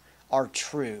commandments are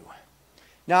true.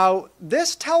 Now,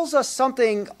 this tells us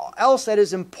something else that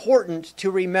is important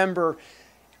to remember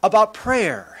about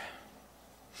prayer.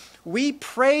 We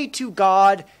pray to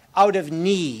God out of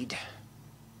need.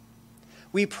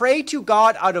 We pray to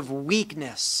God out of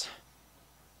weakness.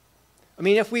 I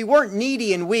mean, if we weren't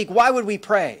needy and weak, why would we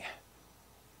pray?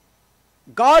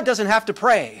 God doesn't have to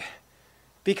pray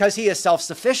because he is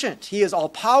self-sufficient. He is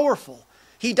all-powerful.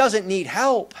 He doesn't need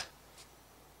help.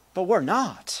 But we're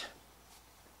not.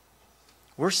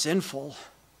 We're sinful.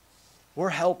 We're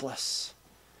helpless.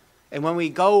 And when we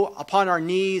go upon our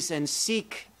knees and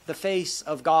seek the face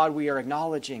of God, we are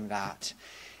acknowledging that.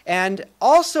 And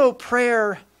also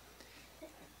prayer,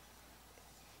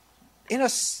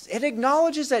 it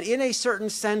acknowledges that in a certain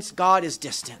sense, God is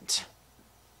distant.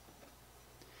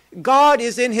 God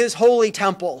is in his holy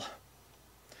temple.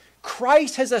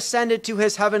 Christ has ascended to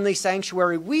his heavenly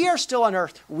sanctuary. We are still on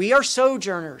earth. We are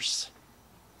sojourners.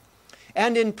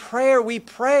 And in prayer, we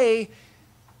pray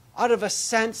out of a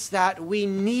sense that we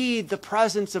need the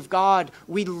presence of God.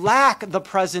 We lack the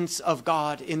presence of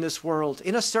God in this world,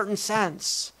 in a certain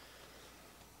sense.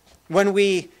 When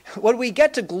we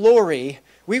get to glory,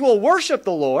 we will worship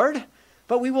the Lord,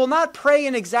 but we will not pray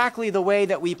in exactly the way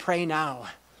that we pray now.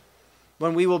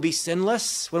 When we will be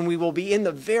sinless, when we will be in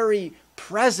the very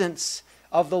presence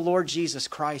of the Lord Jesus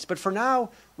Christ. But for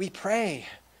now, we pray.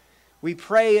 We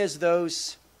pray as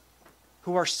those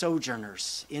who are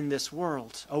sojourners in this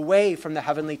world, away from the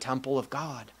heavenly temple of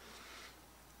God.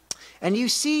 And you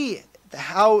see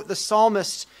how the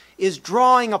psalmist is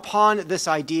drawing upon this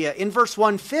idea. In verse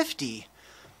 150,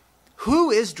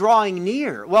 who is drawing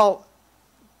near? Well,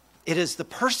 it is the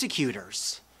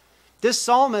persecutors. This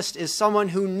psalmist is someone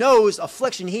who knows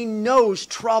affliction. He knows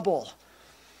trouble.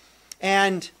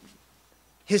 And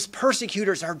his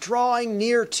persecutors are drawing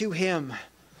near to him.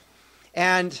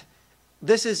 And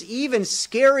this is even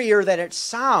scarier than it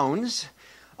sounds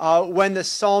when the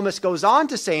psalmist goes on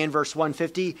to say in verse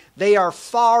 150, they are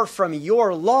far from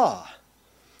your law.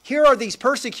 Here are these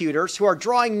persecutors who are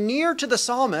drawing near to the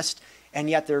psalmist, and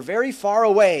yet they're very far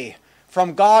away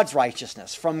from God's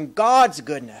righteousness, from God's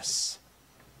goodness.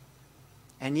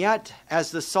 And yet, as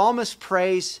the psalmist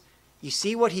prays, you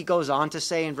see what he goes on to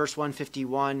say in verse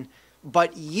 151,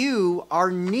 but you are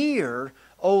near,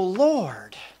 O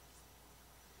Lord.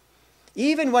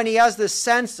 Even when he has this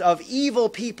sense of evil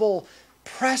people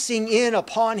pressing in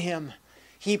upon him,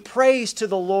 he prays to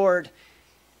the Lord,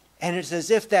 and it's as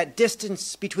if that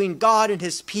distance between God and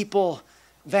his people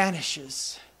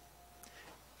vanishes.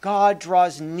 God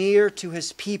draws near to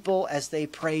his people as they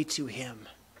pray to him.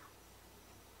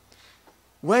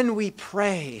 When we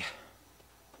pray,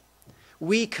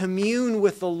 we commune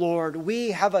with the Lord.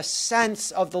 We have a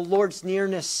sense of the Lord's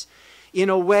nearness in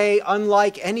a way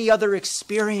unlike any other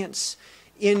experience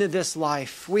in this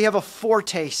life. We have a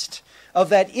foretaste of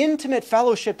that intimate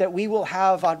fellowship that we will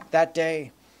have on that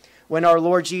day when our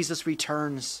Lord Jesus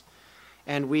returns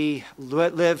and we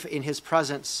live in his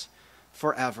presence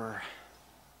forever.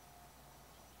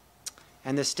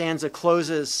 And this stanza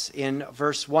closes in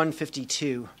verse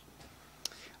 152.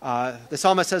 The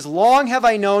psalmist says, long have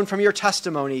I known from your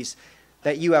testimonies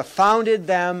that you have founded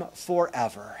them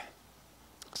forever.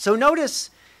 So notice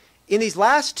in these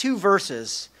last two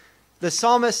verses, the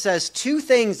psalmist says two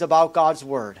things about God's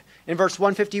word. In verse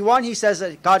 151, he says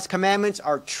that God's commandments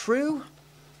are true.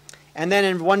 And then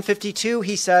in 152,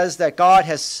 he says that God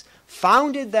has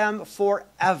founded them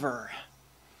forever.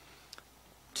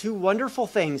 Two wonderful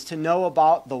things to know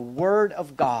about the word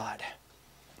of God.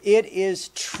 It is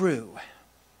true.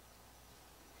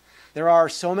 There are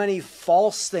so many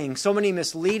false things, so many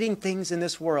misleading things in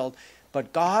this world,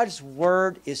 but God's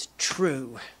word is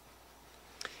true.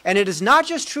 And it is not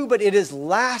just true, but it is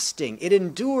lasting. It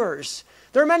endures.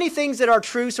 There are many things that are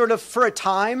true sort of for a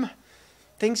time.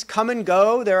 Things come and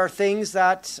go. There are things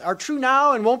that are true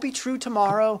now and won't be true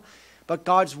tomorrow, but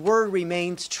God's word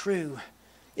remains true.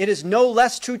 It is no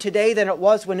less true today than it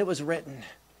was when it was written.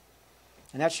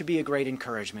 And that should be a great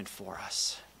encouragement for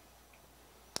us.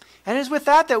 And it is with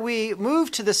that we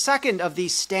move to the second of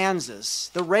these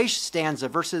stanzas, the Resh stanza,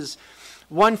 verses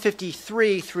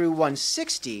 153 through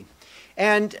 160.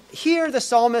 And here the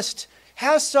psalmist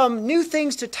has some new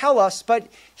things to tell us, but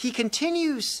he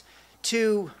continues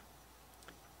to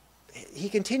he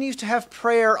continues to have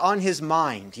prayer on his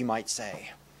mind, you might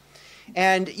say.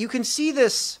 And you can see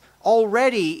this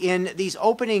already in these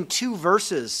opening 2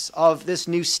 verses of this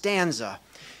new stanza.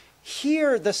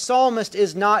 Here, the psalmist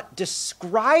is not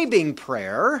describing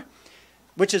prayer,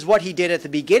 which is what he did at the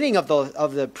beginning of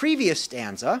the previous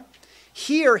stanza.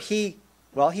 Here, he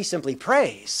simply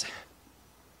prays.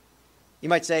 You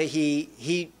might say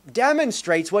he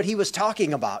demonstrates what he was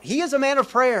talking about. He is a man of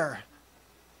prayer.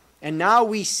 And now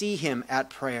we see him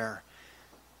at prayer.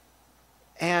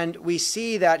 And we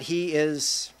see that he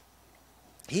is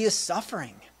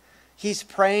suffering. He's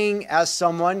praying as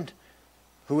someone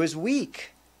who is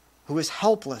weak, who is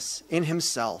helpless in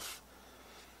himself.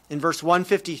 In verse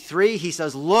 153, he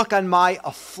says, "Look on my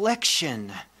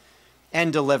affliction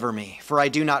and deliver me, for I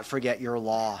do not forget your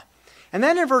law." And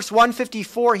then in verse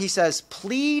 154, he says,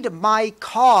 "Plead my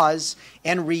cause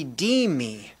and redeem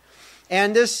me."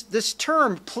 And this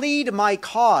term, plead my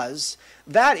cause,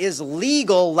 that is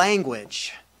legal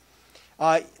language.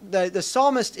 The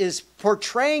psalmist is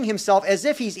portraying himself as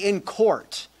if he's in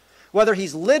court, whether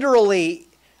he's literally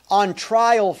on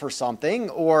trial for something,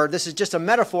 or this is just a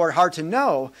metaphor, hard to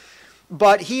know.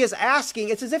 But he is asking,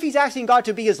 it's as if he's asking God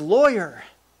to be his lawyer.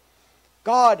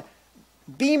 God,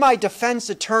 be my defense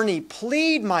attorney.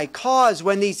 Plead my cause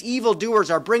when these evildoers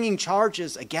are bringing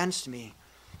charges against me.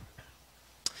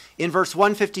 In verse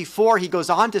 154, he goes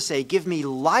on to say, "Give me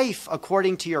life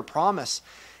according to your promise."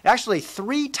 Actually,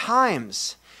 3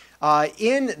 times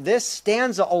in this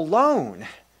stanza alone,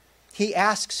 he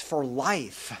asks for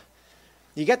life.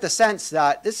 You get the sense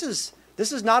that this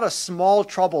is not a small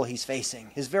trouble he's facing.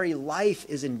 His very life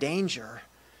is in danger.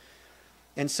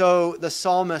 And so the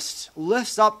psalmist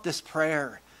lifts up this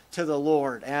prayer to the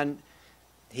Lord, and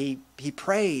he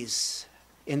prays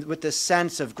with this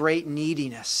sense of great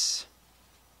neediness.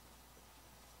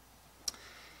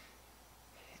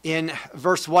 In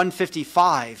verse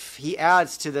 155, he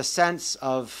adds to the sense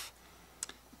of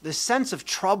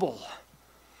trouble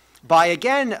by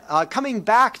again coming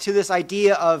back to this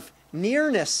idea of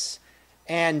nearness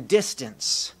and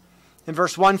distance. In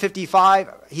verse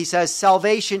 155, he says,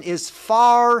 "Salvation is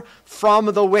far from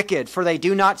the wicked, for they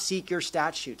do not seek your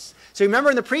statutes." So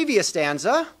remember in the previous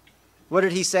stanza, what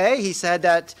did he say? He said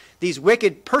that these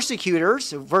wicked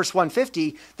persecutors, verse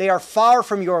 150, they are far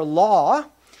from your law.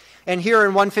 And here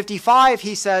in 155,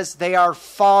 he says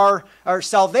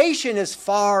salvation is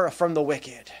far from the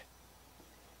wicked.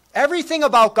 Everything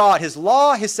about God, his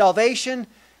law, his salvation,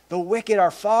 the wicked are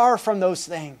far from those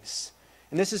things.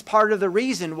 And this is part of the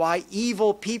reason why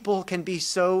evil people can be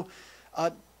so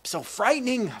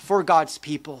frightening for God's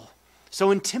people,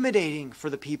 so intimidating for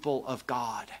the people of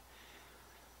God.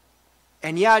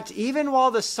 And yet, even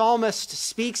while the psalmist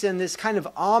speaks in this kind of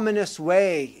ominous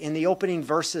way in the opening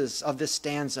verses of this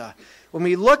stanza, when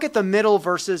we look at the middle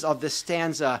verses of this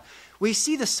stanza, we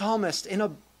see the psalmist in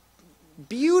a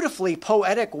beautifully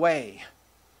poetic way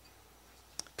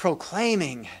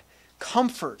proclaiming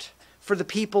comfort for the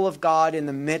people of God in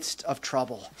the midst of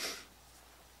trouble.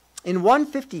 In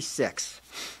 156,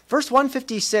 verse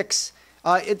 156,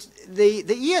 the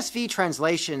ESV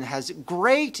translation has,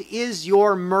 "Great is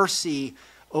your mercy,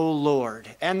 O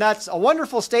Lord." And that's a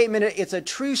wonderful statement. It's a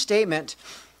true statement,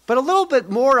 but a little bit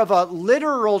more of a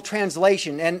literal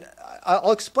translation. And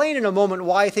I'll explain in a moment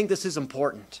why I think this is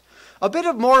important. A bit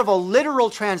of more of a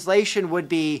literal translation would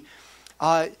be,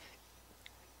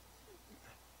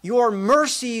 "Your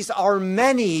mercies are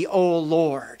many, O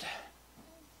Lord."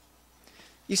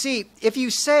 You see, if you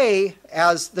say,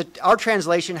 as our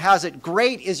translation has it,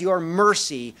 "Great is your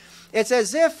mercy," it's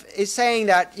as if it's saying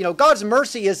that, God's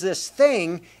mercy is this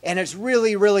thing and it's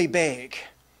really, really big.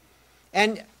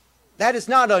 And that is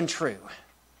not untrue.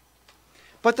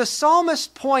 But the psalmist's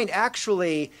point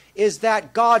actually is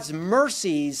that God's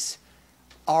mercies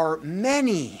are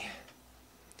many.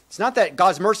 It's not that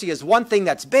God's mercy is one thing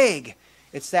that's big.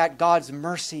 It's that God's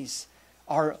mercies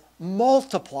are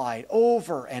multiplied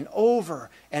over and over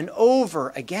and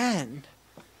over again.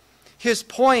 His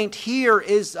point here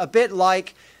is a bit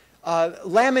like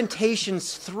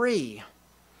Lamentations 3,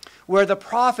 where the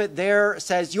prophet there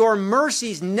says, "Your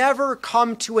mercies never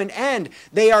come to an end.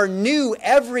 They are new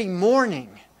every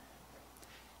morning."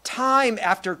 Time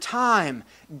after time,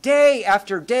 day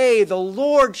after day, the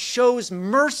Lord shows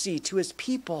mercy to his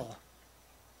people.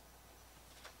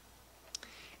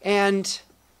 And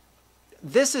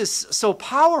this is so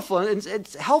powerful, and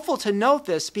it's helpful to note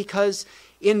this because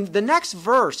in the next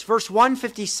verse, verse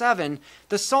 157,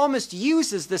 the psalmist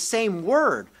uses the same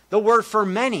word, the word for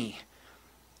many.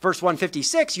 Verse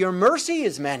 156, "Your mercy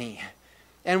is many."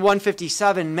 And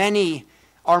 157, "Many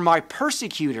are my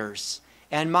persecutors,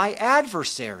 and my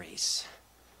adversaries.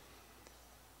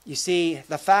 You see,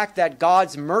 the fact that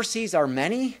God's mercies are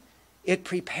many, it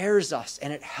prepares us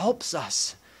and it helps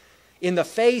us in the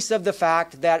face of the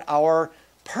fact that our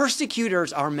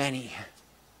persecutors are many.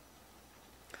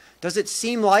 Does it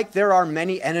seem like there are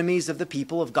many enemies of the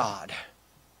people of God?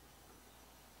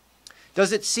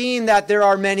 Does it seem that there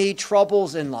are many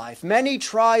troubles in life, many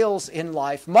trials in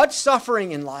life, much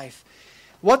suffering in life?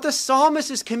 What the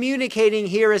psalmist is communicating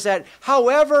here is that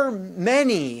however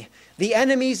many the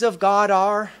enemies of God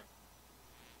are,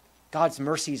 God's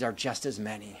mercies are just as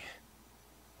many.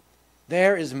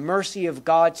 There is mercy of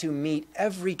God to meet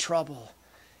every trouble,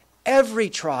 every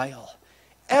trial,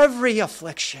 every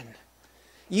affliction.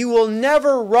 You will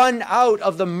never run out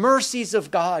of the mercies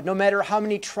of God, no matter how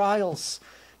many trials,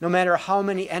 no matter how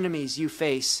many enemies you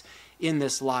face in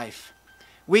this life.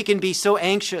 We can be so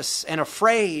anxious and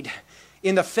afraid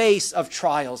in the face of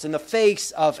trials, in the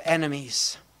face of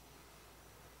enemies.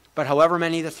 But however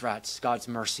many the threats, God's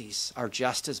mercies are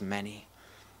just as many.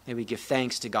 May we give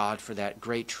thanks to God for that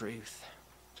great truth.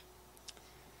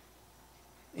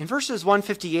 In verses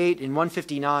 158 and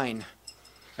 159,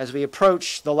 as we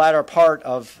approach the latter part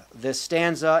of this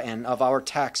stanza and of our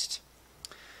text,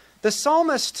 the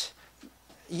psalmist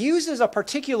uses a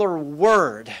particular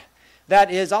word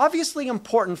that is obviously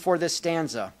important for this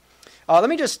stanza. Let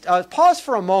me just pause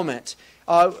for a moment.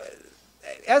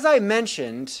 As I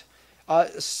mentioned,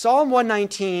 Psalm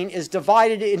 119 is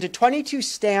divided into 22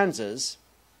 stanzas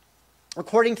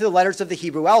according to the letters of the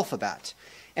Hebrew alphabet.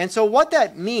 And so what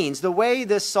that means, the way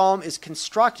this psalm is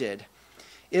constructed,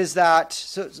 is that,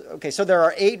 so there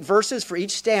are 8 verses for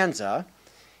each stanza,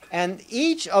 and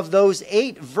each of those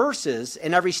 8 verses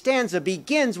in every stanza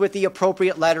begins with the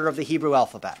appropriate letter of the Hebrew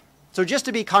alphabet. So just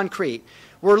to be concrete,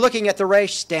 we're looking at the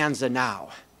Resh stanza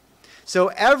now. So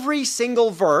every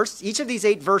single verse, each of these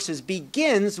 8 verses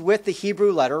begins with the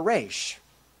Hebrew letter Resh.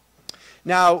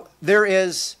 Now, there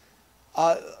is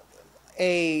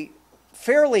a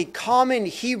fairly common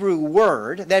Hebrew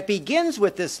word that begins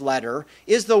with this letter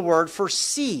is the word for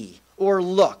see or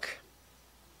look.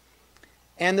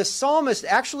 And the psalmist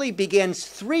actually begins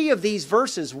 3 of these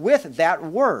verses with that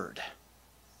word.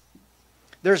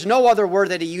 There's no other word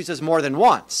that he uses more than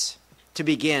once to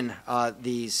begin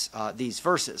these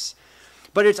verses.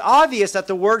 But it's obvious that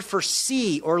the word for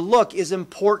see or look is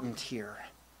important here.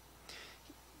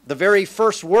 The very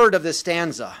first word of this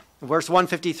stanza, verse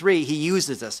 153, he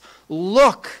uses this.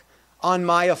 Look on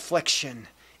my affliction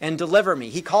and deliver me.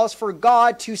 He calls for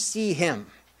God to see him.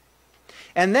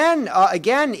 And then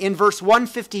again in verse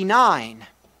 159,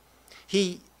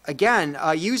 he again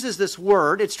uses this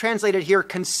word. It's translated here,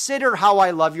 consider how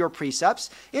I love your precepts.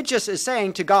 It just is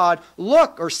saying to God,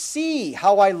 look or see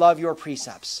how I love your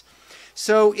precepts.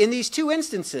 So in these 2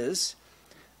 instances,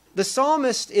 the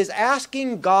psalmist is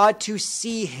asking God to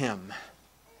see him.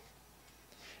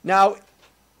 Now,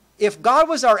 if God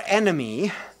was our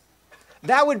enemy,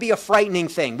 that would be a frightening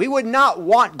thing. We would not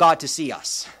want God to see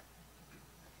us.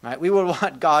 Right? We would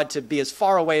want God to be as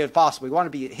far away as possible. We want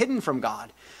to be hidden from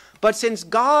God. But since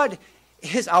God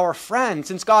is our friend,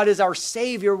 since God is our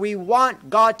Savior, we want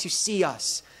God to see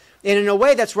us. And in a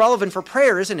way that's relevant for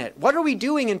prayer, isn't it? What are we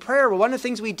doing in prayer? Well, one of the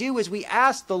things we do is we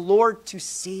ask the Lord to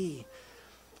see.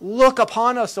 Look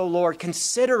upon us, O Lord.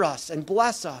 Consider us and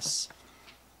bless us.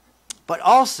 But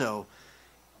also,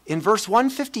 in verse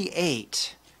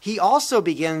 158, he also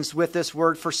begins with this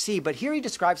word for see, but here he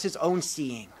describes his own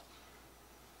seeing.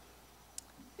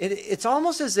 It's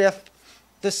almost as if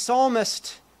the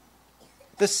psalmist's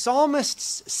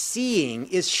seeing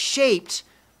is shaped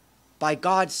by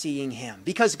God seeing him.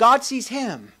 Because God sees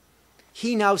him,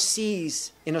 he now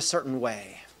sees in a certain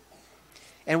way.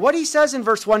 And what he says in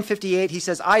verse 158, he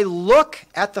says, I look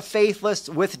at the faithless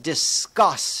with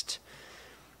disgust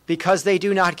because they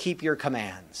do not keep your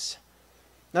commands.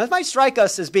 Now, this might strike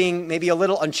us as being maybe a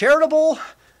little uncharitable,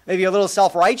 maybe a little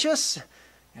self-righteous.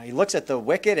 He looks at the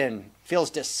wicked and feels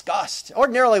disgust.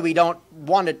 Ordinarily, we don't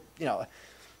want to,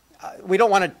 we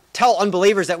don't want to tell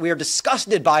unbelievers that we are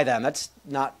disgusted by them. That's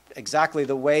not exactly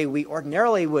the way we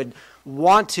ordinarily would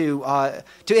want to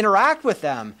interact with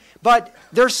them. But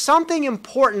there's something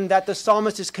important that the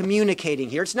psalmist is communicating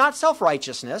here. It's not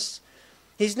self-righteousness.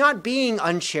 He's not being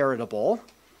uncharitable.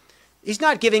 He's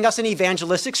not giving us an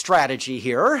evangelistic strategy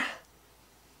here.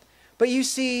 But you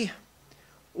see,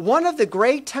 one of the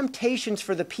great temptations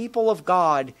for the people of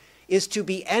God is to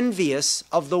be envious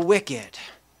of the wicked.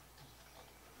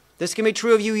 This can be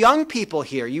true of you young people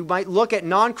here. You might look at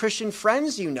non-Christian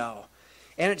friends you know,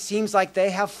 and it seems like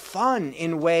they have fun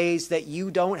in ways that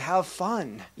you don't have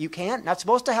fun. You can't, not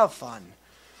supposed to have fun.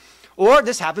 Or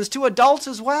this happens to adults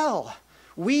as well.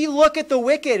 we look at the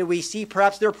wicked, we see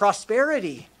perhaps their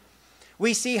prosperity.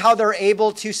 We see how they're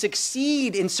able to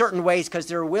succeed in certain ways because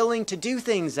they're willing to do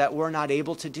things that we're not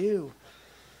able to do.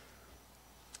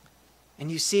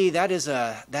 And you see, that is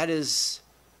a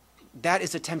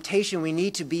temptation we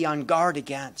need to be on guard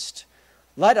against.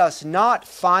 Let us not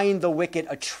find the wicked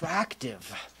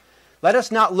attractive. Let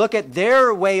us not look at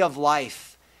their way of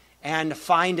life and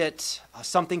find it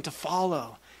something to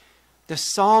follow. The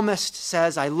psalmist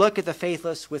says, I look at the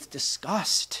faithless with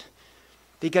disgust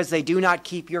because they do not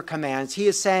keep your commands. He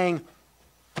is saying,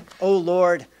 O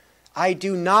Lord, I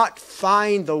do not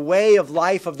find the way of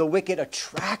life of the wicked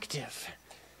attractive.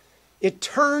 It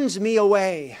turns me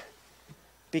away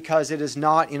because it is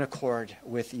not in accord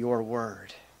with your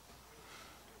word.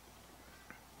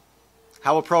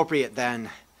 How appropriate then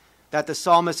that the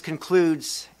psalmist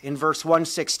concludes in verse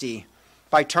 160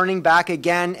 by turning back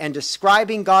again and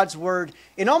describing God's word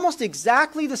in almost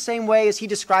exactly the same way as he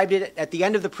described it at the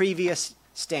end of the previous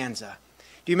stanza.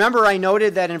 Do you remember I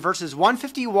noted that in verses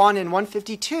 151 and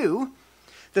 152,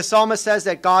 the psalmist says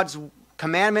that God's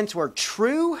commandments were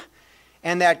true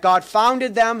and that God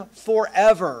founded them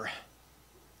forever.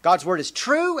 God's word is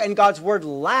true and God's word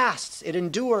lasts. It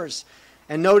endures.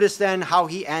 And notice then how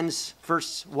he ends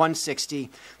verse 160.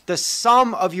 The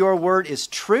sum of your word is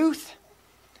truth,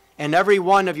 and every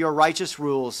one of your righteous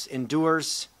rules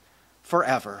endures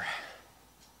forever.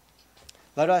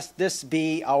 Let this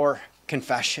be our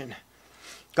confession.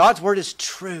 God's word is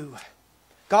true.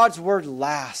 God's word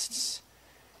lasts.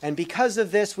 And because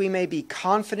of this, we may be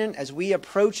confident as we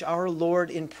approach our Lord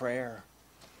in prayer.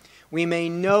 We may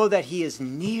know that he is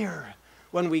near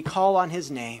when we call on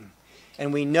his name.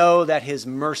 And we know that his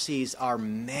mercies are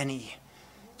many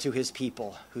to his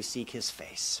people who seek his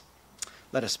face.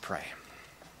 Let us pray.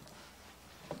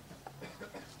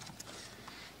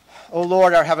 O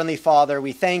Lord, our Heavenly Father,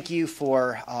 we thank you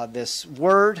for this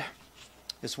word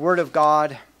of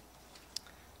God.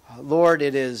 Lord,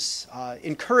 it is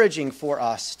encouraging for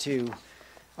us to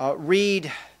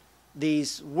read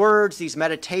these words, these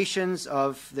meditations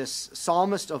of this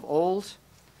psalmist of old.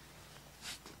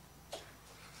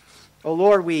 O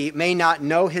Lord, we may not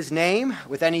know his name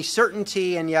with any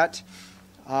certainty, and yet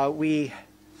we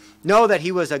know that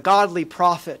he was a godly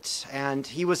prophet and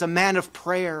he was a man of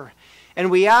prayer.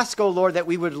 And we ask, O Lord, that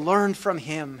we would learn from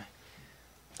him.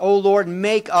 O Lord,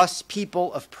 make us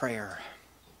people of prayer.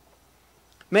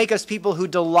 Make us people who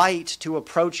delight to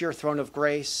approach your throne of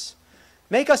grace.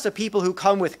 Make us a people who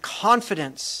come with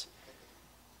confidence,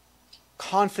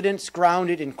 confidence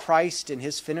grounded in Christ and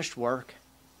his finished work.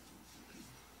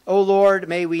 O Lord,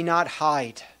 may we not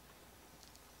hide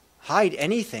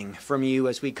anything from you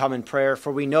as we come in prayer,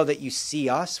 for we know that you see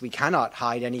us. We cannot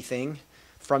hide anything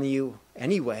from you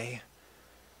anyway.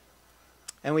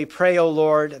 And we pray, O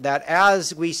Lord, that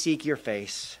as we seek your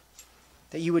face,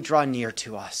 that you would draw near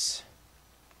to us,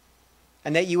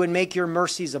 and that you would make your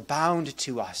mercies abound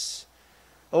to us.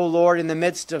 O Lord, in the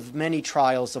midst of many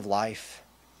trials of life,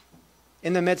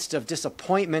 in the midst of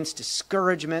disappointments,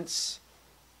 discouragements,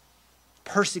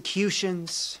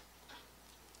 persecutions,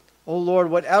 O Lord,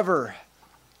 whatever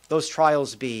those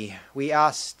trials be, we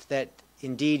ask that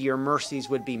indeed your mercies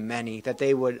would be many, that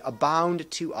they would abound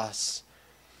to us,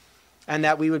 and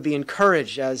that we would be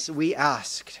encouraged as we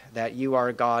ask that you are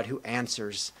a God who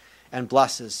answers and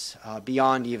blesses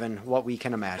beyond even what we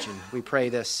can imagine. We pray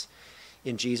this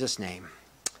in Jesus' name.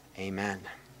 Amen.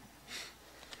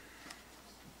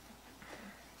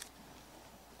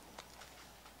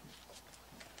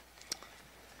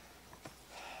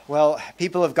 Well,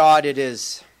 people of God, it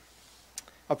is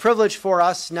a privilege for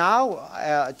us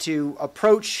now to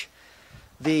approach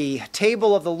the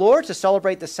table of the Lord to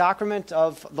celebrate the sacrament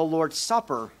of the Lord's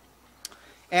Supper.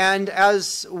 And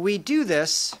as we do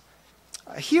this,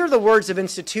 hear the words of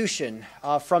institution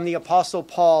from the Apostle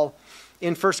Paul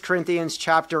in 1 Corinthians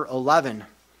chapter 11.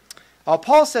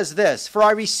 Paul says this, "For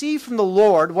I received from the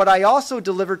Lord what I also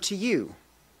delivered to you,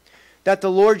 that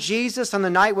the Lord Jesus, on the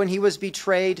night when he was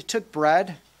betrayed, took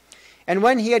bread, and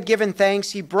when he had given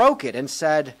thanks, he broke it and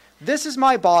said, 'This is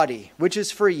my body, which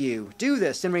is for you. Do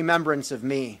this in remembrance of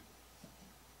me.'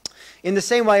 In the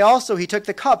same way also he took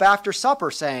the cup after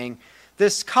supper, saying,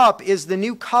 'This cup is the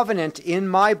new covenant in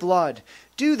my blood.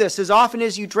 Do this as often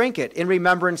as you drink it in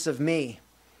remembrance of me.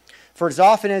 For as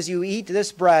often as you eat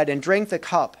this bread and drink the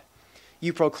cup,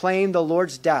 you proclaim the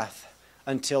Lord's death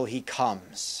until he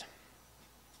comes.'"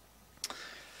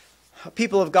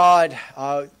 People of God,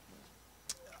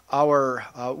 our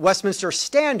Westminster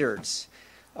Standards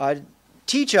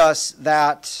teach us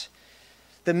that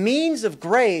the means of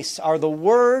grace are the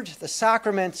word, the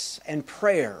sacraments, and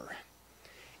prayer.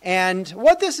 And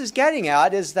what this is getting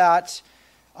at is that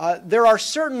there are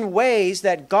certain ways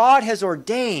that God has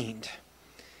ordained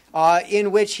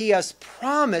in which he has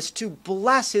promised to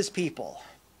bless his people.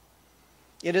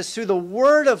 It is through the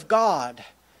Word of God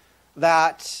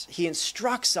that he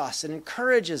instructs us and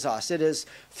encourages us. It is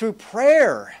through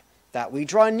prayer that we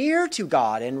draw near to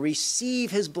God and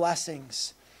receive his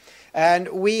blessings. And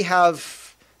we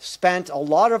have spent a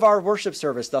lot of our worship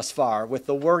service thus far with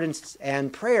the Word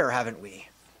and prayer, haven't we?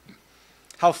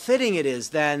 How fitting it is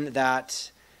then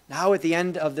that now at the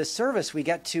end of this service we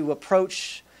get to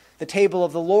approach the table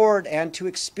of the Lord and to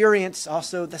experience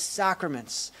also the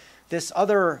sacraments, this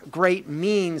other great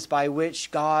means by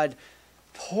which God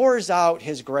pours out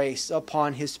his grace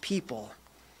upon his people.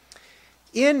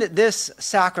 In this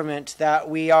sacrament that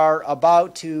we are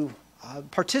about to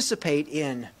participate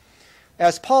in,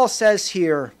 as Paul says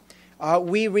here,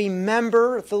 we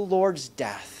remember the Lord's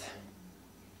death.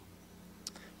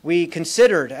 We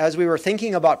considered, as we were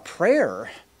thinking about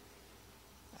prayer,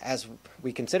 as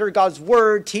we considered God's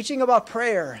word, teaching about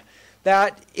prayer,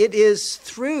 that it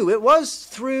was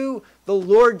through the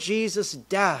Lord Jesus'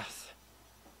 death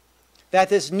that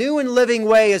this new and living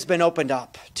way has been opened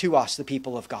up to us, the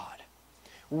people of God.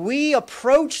 We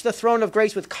approach the throne of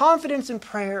grace with confidence in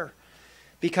prayer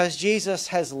because Jesus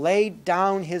has laid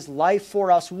down his life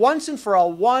for us once and for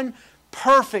all, one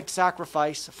perfect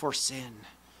sacrifice for sin.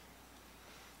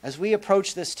 As we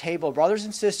approach this table, brothers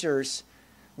and sisters,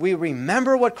 we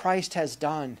remember what Christ has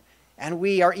done, and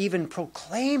we are even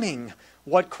proclaiming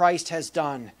what Christ has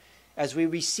done as we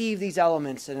receive these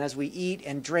elements and as we eat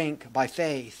and drink by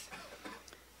faith.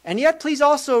 And yet, please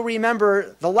also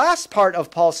remember the last part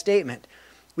of Paul's statement.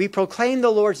 We proclaim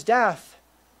the Lord's death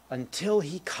until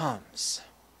he comes.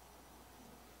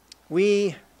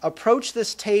 We approach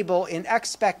this table in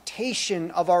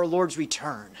expectation of our Lord's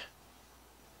return.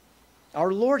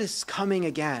 Our Lord is coming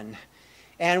again.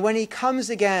 And when he comes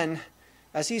again,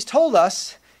 as he's told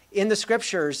us in the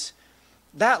scriptures,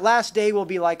 that last day will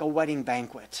be like a wedding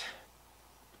banquet.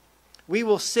 We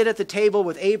will sit at the table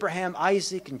with Abraham,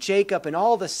 Isaac, and Jacob, and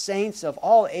all the saints of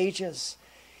all ages.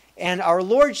 And our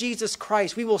Lord Jesus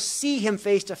Christ, we will see him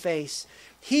face to face.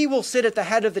 He will sit at the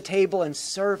head of the table and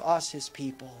serve us, his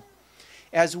people.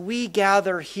 As we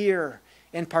gather here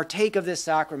and partake of this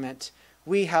sacrament,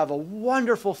 we have a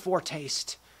wonderful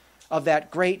foretaste of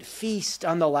that great feast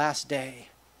on the last day.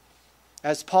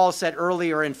 As Paul said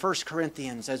earlier in 1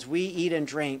 Corinthians, as we eat and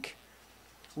drink,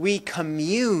 we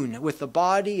commune with the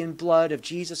body and blood of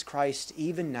Jesus Christ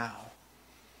even now.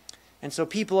 And so,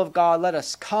 people of God, let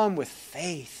us come with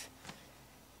faith,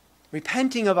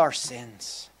 repenting of our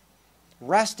sins,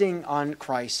 resting on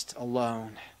Christ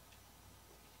alone.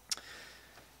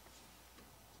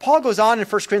 Paul goes on in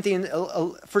 1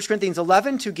 Corinthians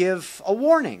 11 to give a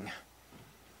warning.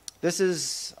 This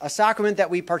is a sacrament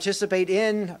that we participate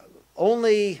in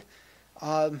only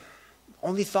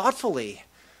thoughtfully,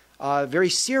 very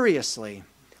seriously.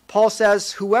 Paul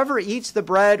says, "Whoever eats the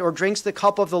bread or drinks the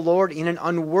cup of the Lord in an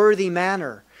unworthy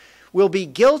manner will be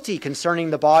guilty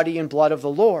concerning the body and blood of the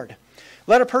Lord.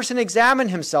 Let a person examine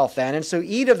himself then, and so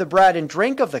eat of the bread and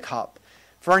drink of the cup.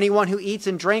 For anyone who eats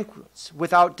and drinks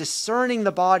without discerning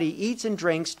the body eats and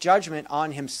drinks judgment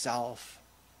on himself."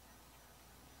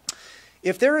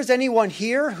 If there is anyone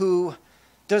here who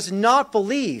does not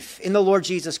believe in the Lord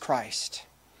Jesus Christ,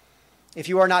 if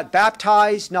you are not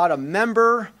baptized, not a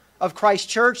member of Christ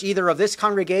Church, either of this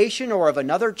congregation or of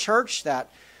another church that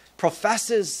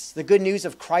professes the good news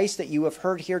of Christ that you have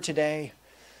heard here today,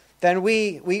 then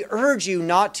we urge you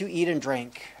not to eat and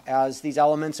drink as these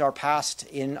elements are passed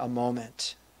in a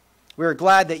moment. We're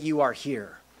glad that you are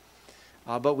here,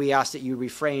 but we ask that you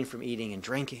refrain from eating and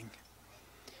drinking.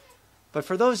 But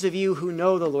for those of you who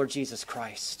know the Lord Jesus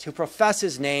Christ, who profess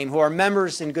his name, who are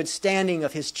members in good standing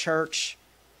of his church,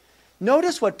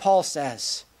 notice what Paul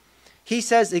says. He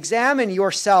says, examine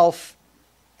yourself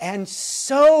and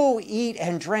so eat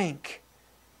and drink.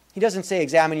 He doesn't say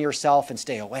examine yourself and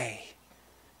stay away.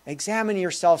 Examine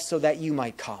yourself so that you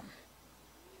might come.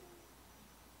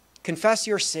 Confess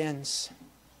your sins.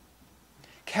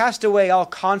 Cast away all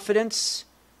confidence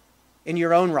in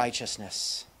your own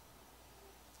righteousness.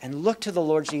 And look to the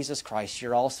Lord Jesus Christ,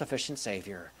 your all-sufficient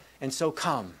Savior. And so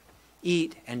come,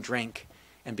 eat and drink,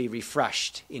 and be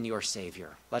refreshed in your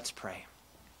Savior. Let's pray.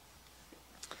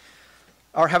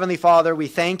 Our Heavenly Father, we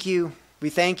thank you.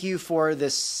 We thank you for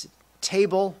this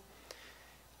table.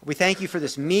 We thank you for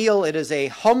this meal. It is a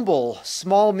humble,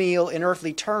 small meal in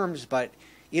earthly terms, but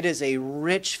it is a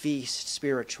rich feast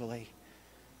spiritually.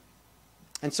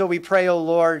 And so we pray, O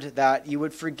Lord, that you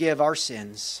would forgive our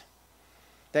sins,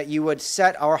 that you would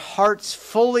set our hearts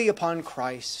fully upon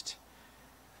Christ,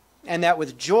 and that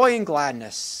with joy and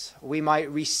gladness we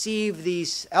might receive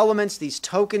these elements, these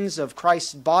tokens of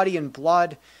Christ's body and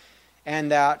blood,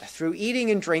 and that through eating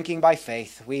and drinking by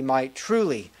faith we might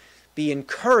truly be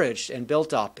encouraged and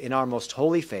built up in our most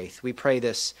holy faith. We pray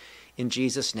this in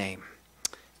Jesus' name.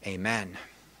 Amen.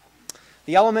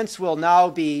 The elements will now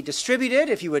be distributed.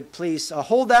 If you would please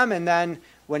hold them, and then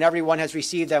when everyone has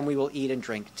received them, we will eat and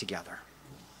drink together.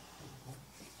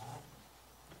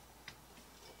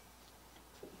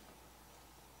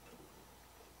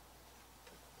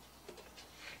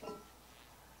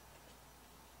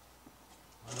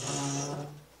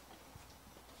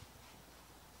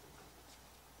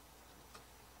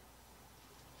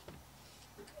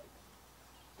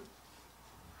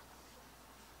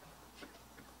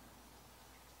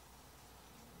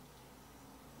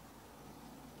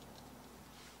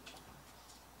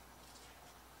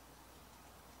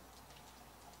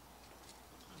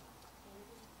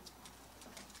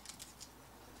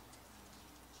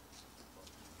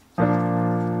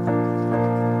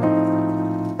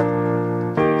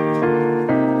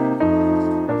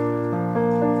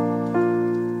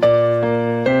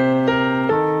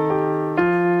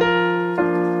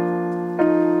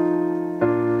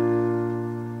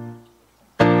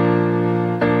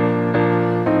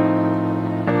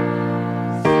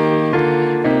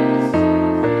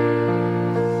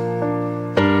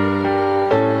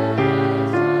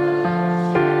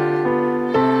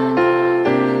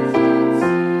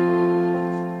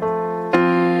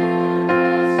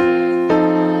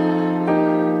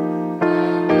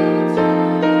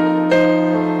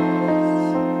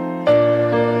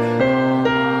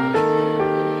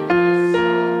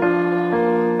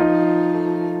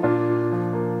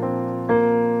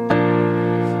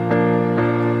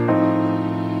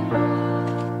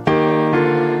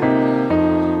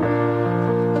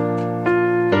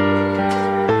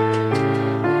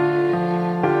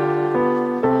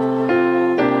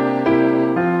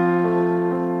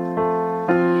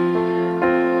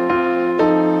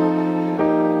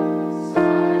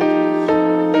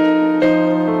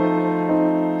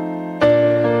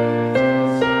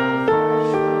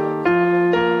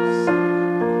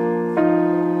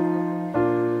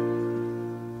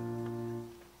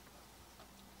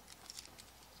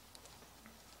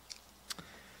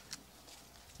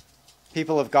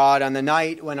 People of God, on the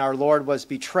night when our Lord was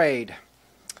betrayed,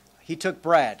 he took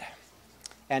bread,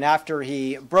 and after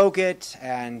he broke it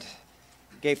and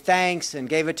gave thanks and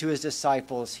gave it to his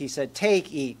disciples, he said,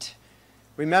 "Take, eat,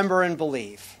 remember and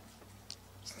believe."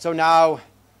 So now,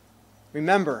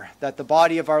 remember that the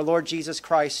body of our Lord Jesus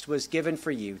Christ was given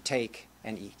for you. Take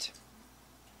and eat.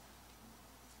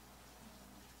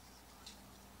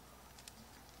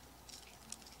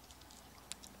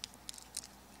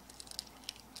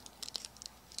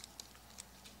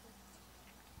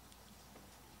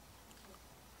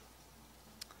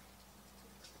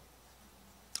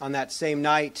 On that same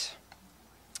night,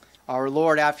 our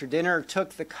Lord, after dinner,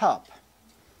 took the cup,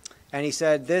 and he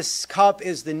said, "This cup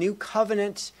is the new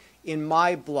covenant in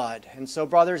my blood." And so,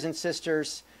 brothers and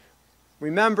sisters,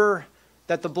 remember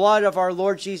that the blood of our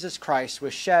Lord Jesus Christ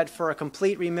was shed for a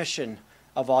complete remission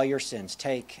of all your sins.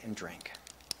 Take and drink.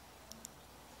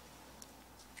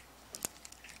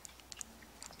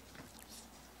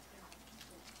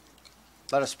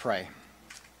 Let us pray.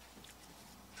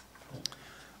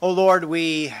 O Lord,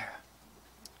 we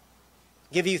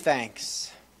give you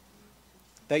thanks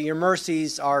that your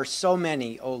mercies are so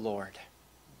many, O Lord.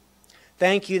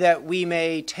 Thank you that we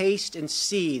may taste and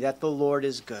see that the Lord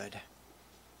is good.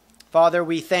 Father,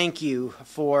 we thank you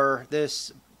for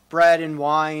this bread and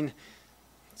wine,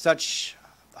 such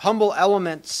humble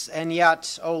elements, and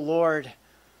yet, O Lord,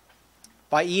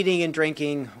 by eating and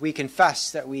drinking, we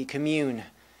confess that we commune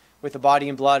with the body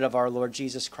and blood of our Lord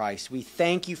Jesus Christ. We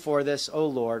thank you for this, O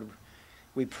Lord.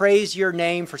 We praise your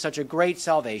name for such a great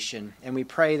salvation, and we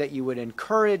pray that you would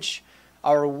encourage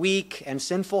our weak and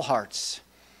sinful hearts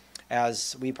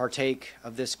as we partake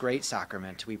of this great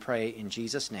sacrament. We pray in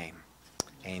Jesus' name.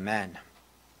 Amen.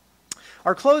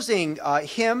 Our closing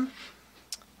hymn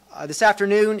this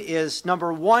afternoon is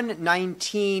number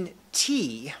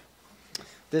 119T.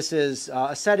 This is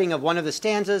a setting of one of the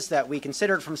stanzas that we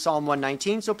considered from Psalm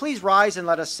 119. So please rise and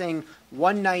let us sing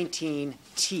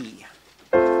 119T.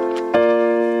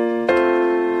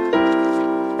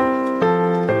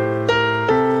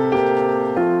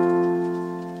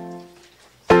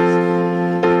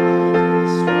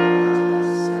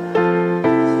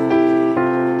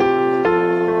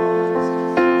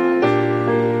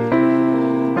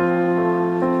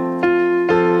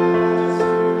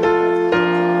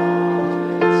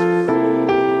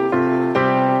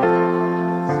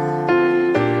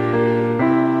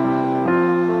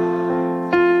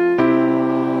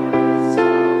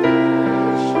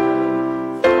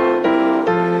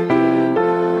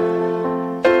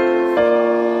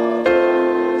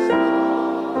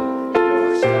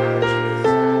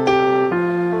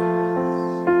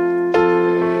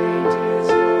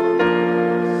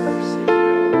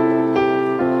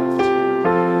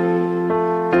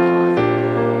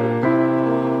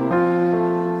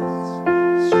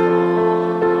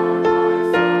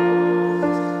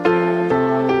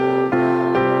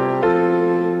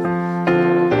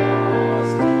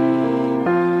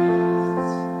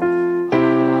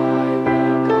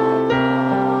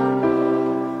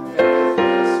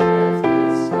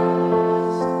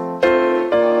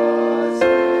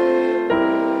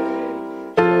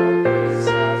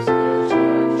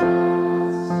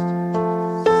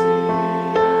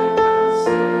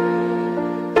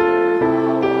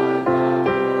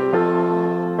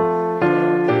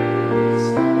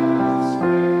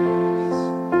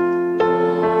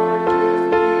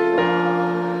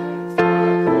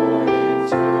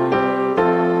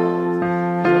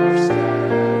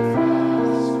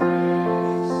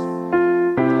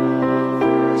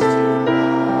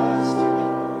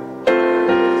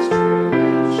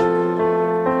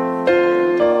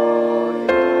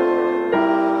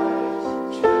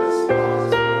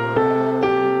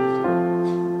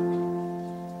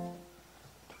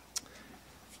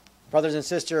 brothers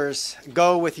and sisters,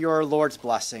 go with your Lord's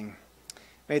blessing.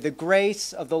 May the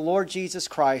grace of the Lord Jesus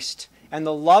Christ and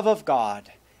the love of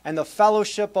God and the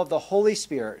fellowship of the Holy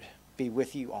Spirit be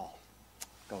with you all.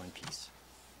 Go in peace.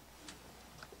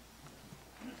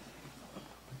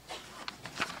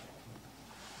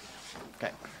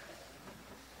 Okay.